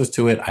who listens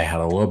to it. I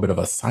had a little bit of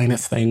a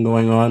sinus thing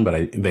going on,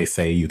 but they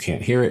say you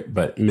can't hear it.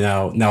 But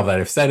now that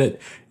I've said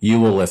it, you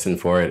will listen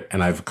for it.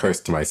 And I've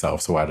cursed to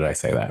myself. So why did I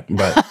say that?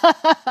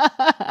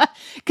 But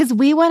because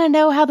we want to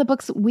know how the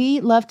books we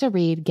love to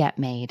read get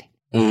made.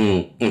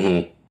 Mm-hmm,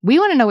 mm-hmm. We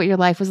want to know what your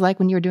life was like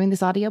when you were doing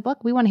this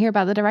audiobook. We want to hear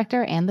about the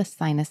director and the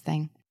sinus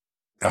thing.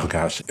 Oh,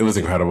 gosh. It was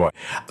incredible.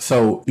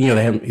 So,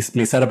 they had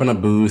me set up in a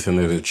booth and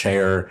there's a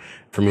chair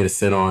for me to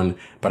sit on,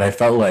 but I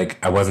felt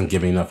like I wasn't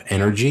giving enough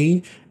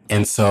energy.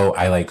 And so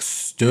I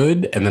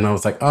stood and then I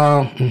was like,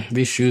 oh,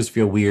 these shoes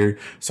feel weird.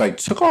 So I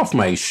took off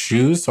my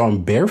shoes. So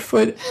I'm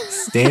barefoot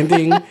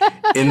standing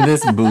in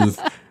this booth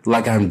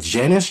like I'm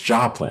Janis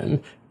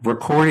Joplin,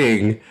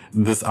 recording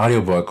this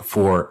audiobook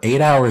for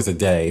 8 hours a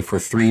day for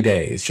 3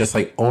 days, just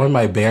on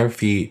my bare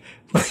feet,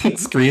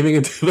 screaming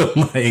into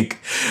the mic.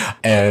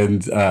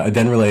 And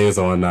Adenrele is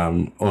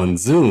on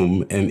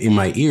Zoom and in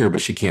my ear,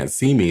 but she can't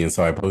see me. And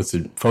so I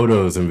posted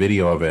photos and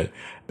video of it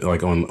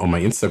on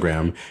my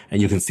Instagram,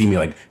 and you can see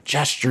me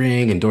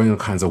gesturing and doing all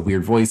kinds of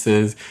weird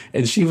voices.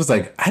 And she was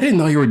like, I didn't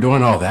know you were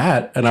doing all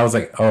that. And I was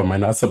like, oh, am I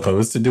not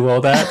supposed to do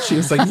all that? She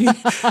was like,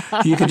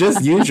 you could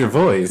just use your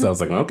voice. I was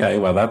like, okay,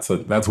 well, that's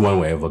one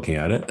way of looking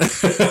at it.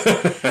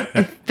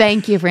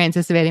 Thank you for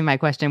anticipating my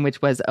question,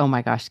 which was, oh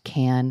my gosh,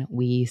 can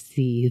we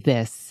see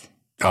this?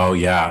 Oh,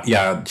 yeah.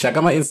 Yeah. Check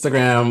out my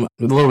Instagram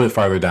a little bit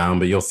farther down,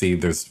 but you'll see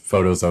there's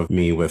photos of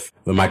me with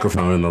the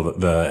microphone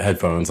and the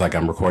headphones like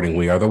I'm recording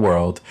We Are the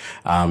World.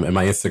 And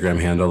my Instagram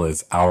handle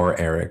is Our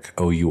Eric,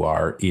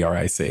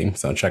 OURERIC.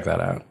 So check that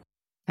out.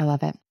 I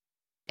love it.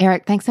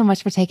 Eric, thanks so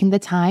much for taking the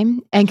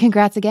time. And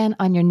congrats again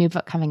on your new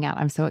book coming out.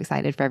 I'm so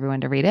excited for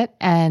everyone to read it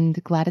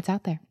and glad it's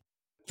out there.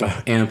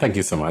 And thank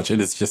you so much. It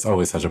is just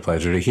always such a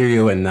pleasure to hear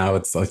you. And now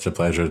it's such a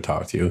pleasure to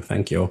talk to you.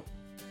 Thank you.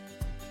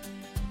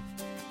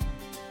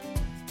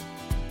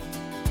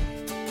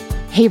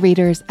 Hey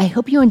readers, I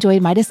hope you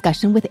enjoyed my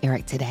discussion with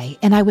Eric today,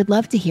 and I would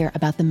love to hear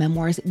about the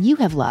memoirs you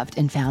have loved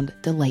and found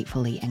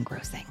delightfully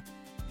engrossing.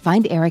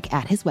 Find Eric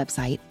at his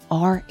website,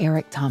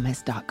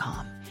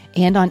 rericthomas.com,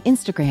 and on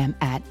Instagram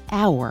at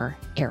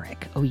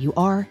OurEric,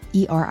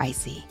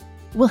 OURERIC.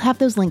 We'll have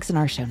those links in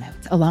our show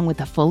notes, along with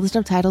the full list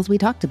of titles we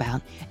talked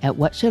about at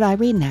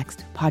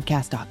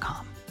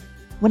whatshouldireadnextpodcast.com.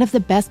 One of the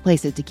best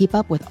places to keep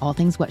up with all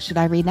things What Should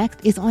I Read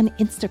Next is on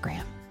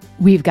Instagram.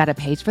 We've got a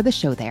page for the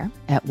show there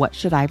at What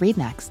Should I Read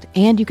Next,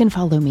 and you can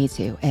follow me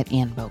too at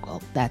Anne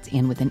Bogle. That's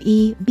Anne with an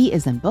E, B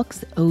as in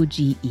books,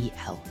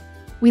 OGEL.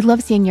 We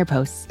love seeing your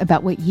posts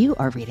about what you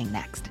are reading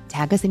next.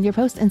 Tag us in your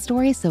posts and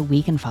stories so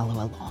we can follow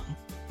along.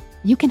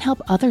 You can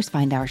help others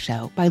find our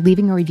show by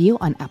leaving a review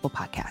on Apple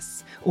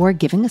Podcasts or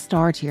giving a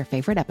star to your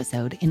favorite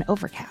episode in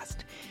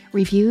Overcast.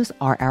 Reviews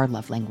are our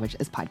love language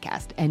as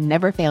podcast and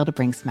never fail to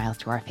bring smiles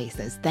to our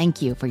faces.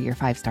 Thank you for your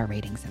 5-star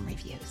ratings and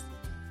reviews.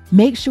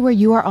 Make sure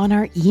you are on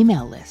our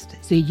email list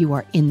so you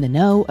are in the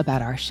know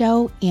about our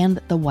show and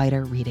the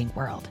wider reading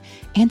world,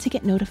 and to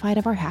get notified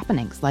of our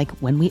happenings, like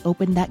when we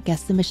open that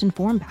guest submission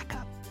form back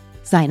up.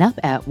 Sign up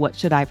at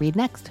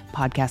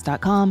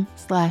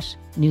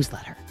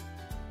whatshouldireadnextpodcast.com/newsletter.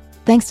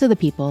 Thanks to the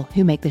people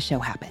who make the show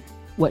happen.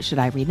 What Should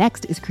I Read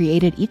Next is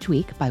created each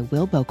week by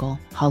Will Bogle,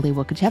 Holly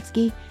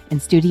Wokachevsky,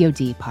 and Studio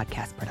D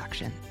Podcast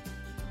Production.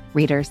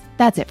 Readers,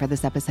 that's it for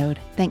this episode.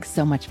 Thanks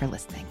so much for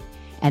listening.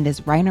 And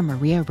as Rainer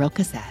Maria Rilke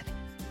said,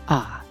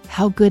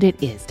 how good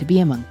it is to be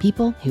among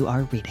people who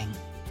are reading.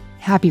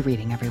 Happy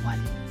reading, everyone.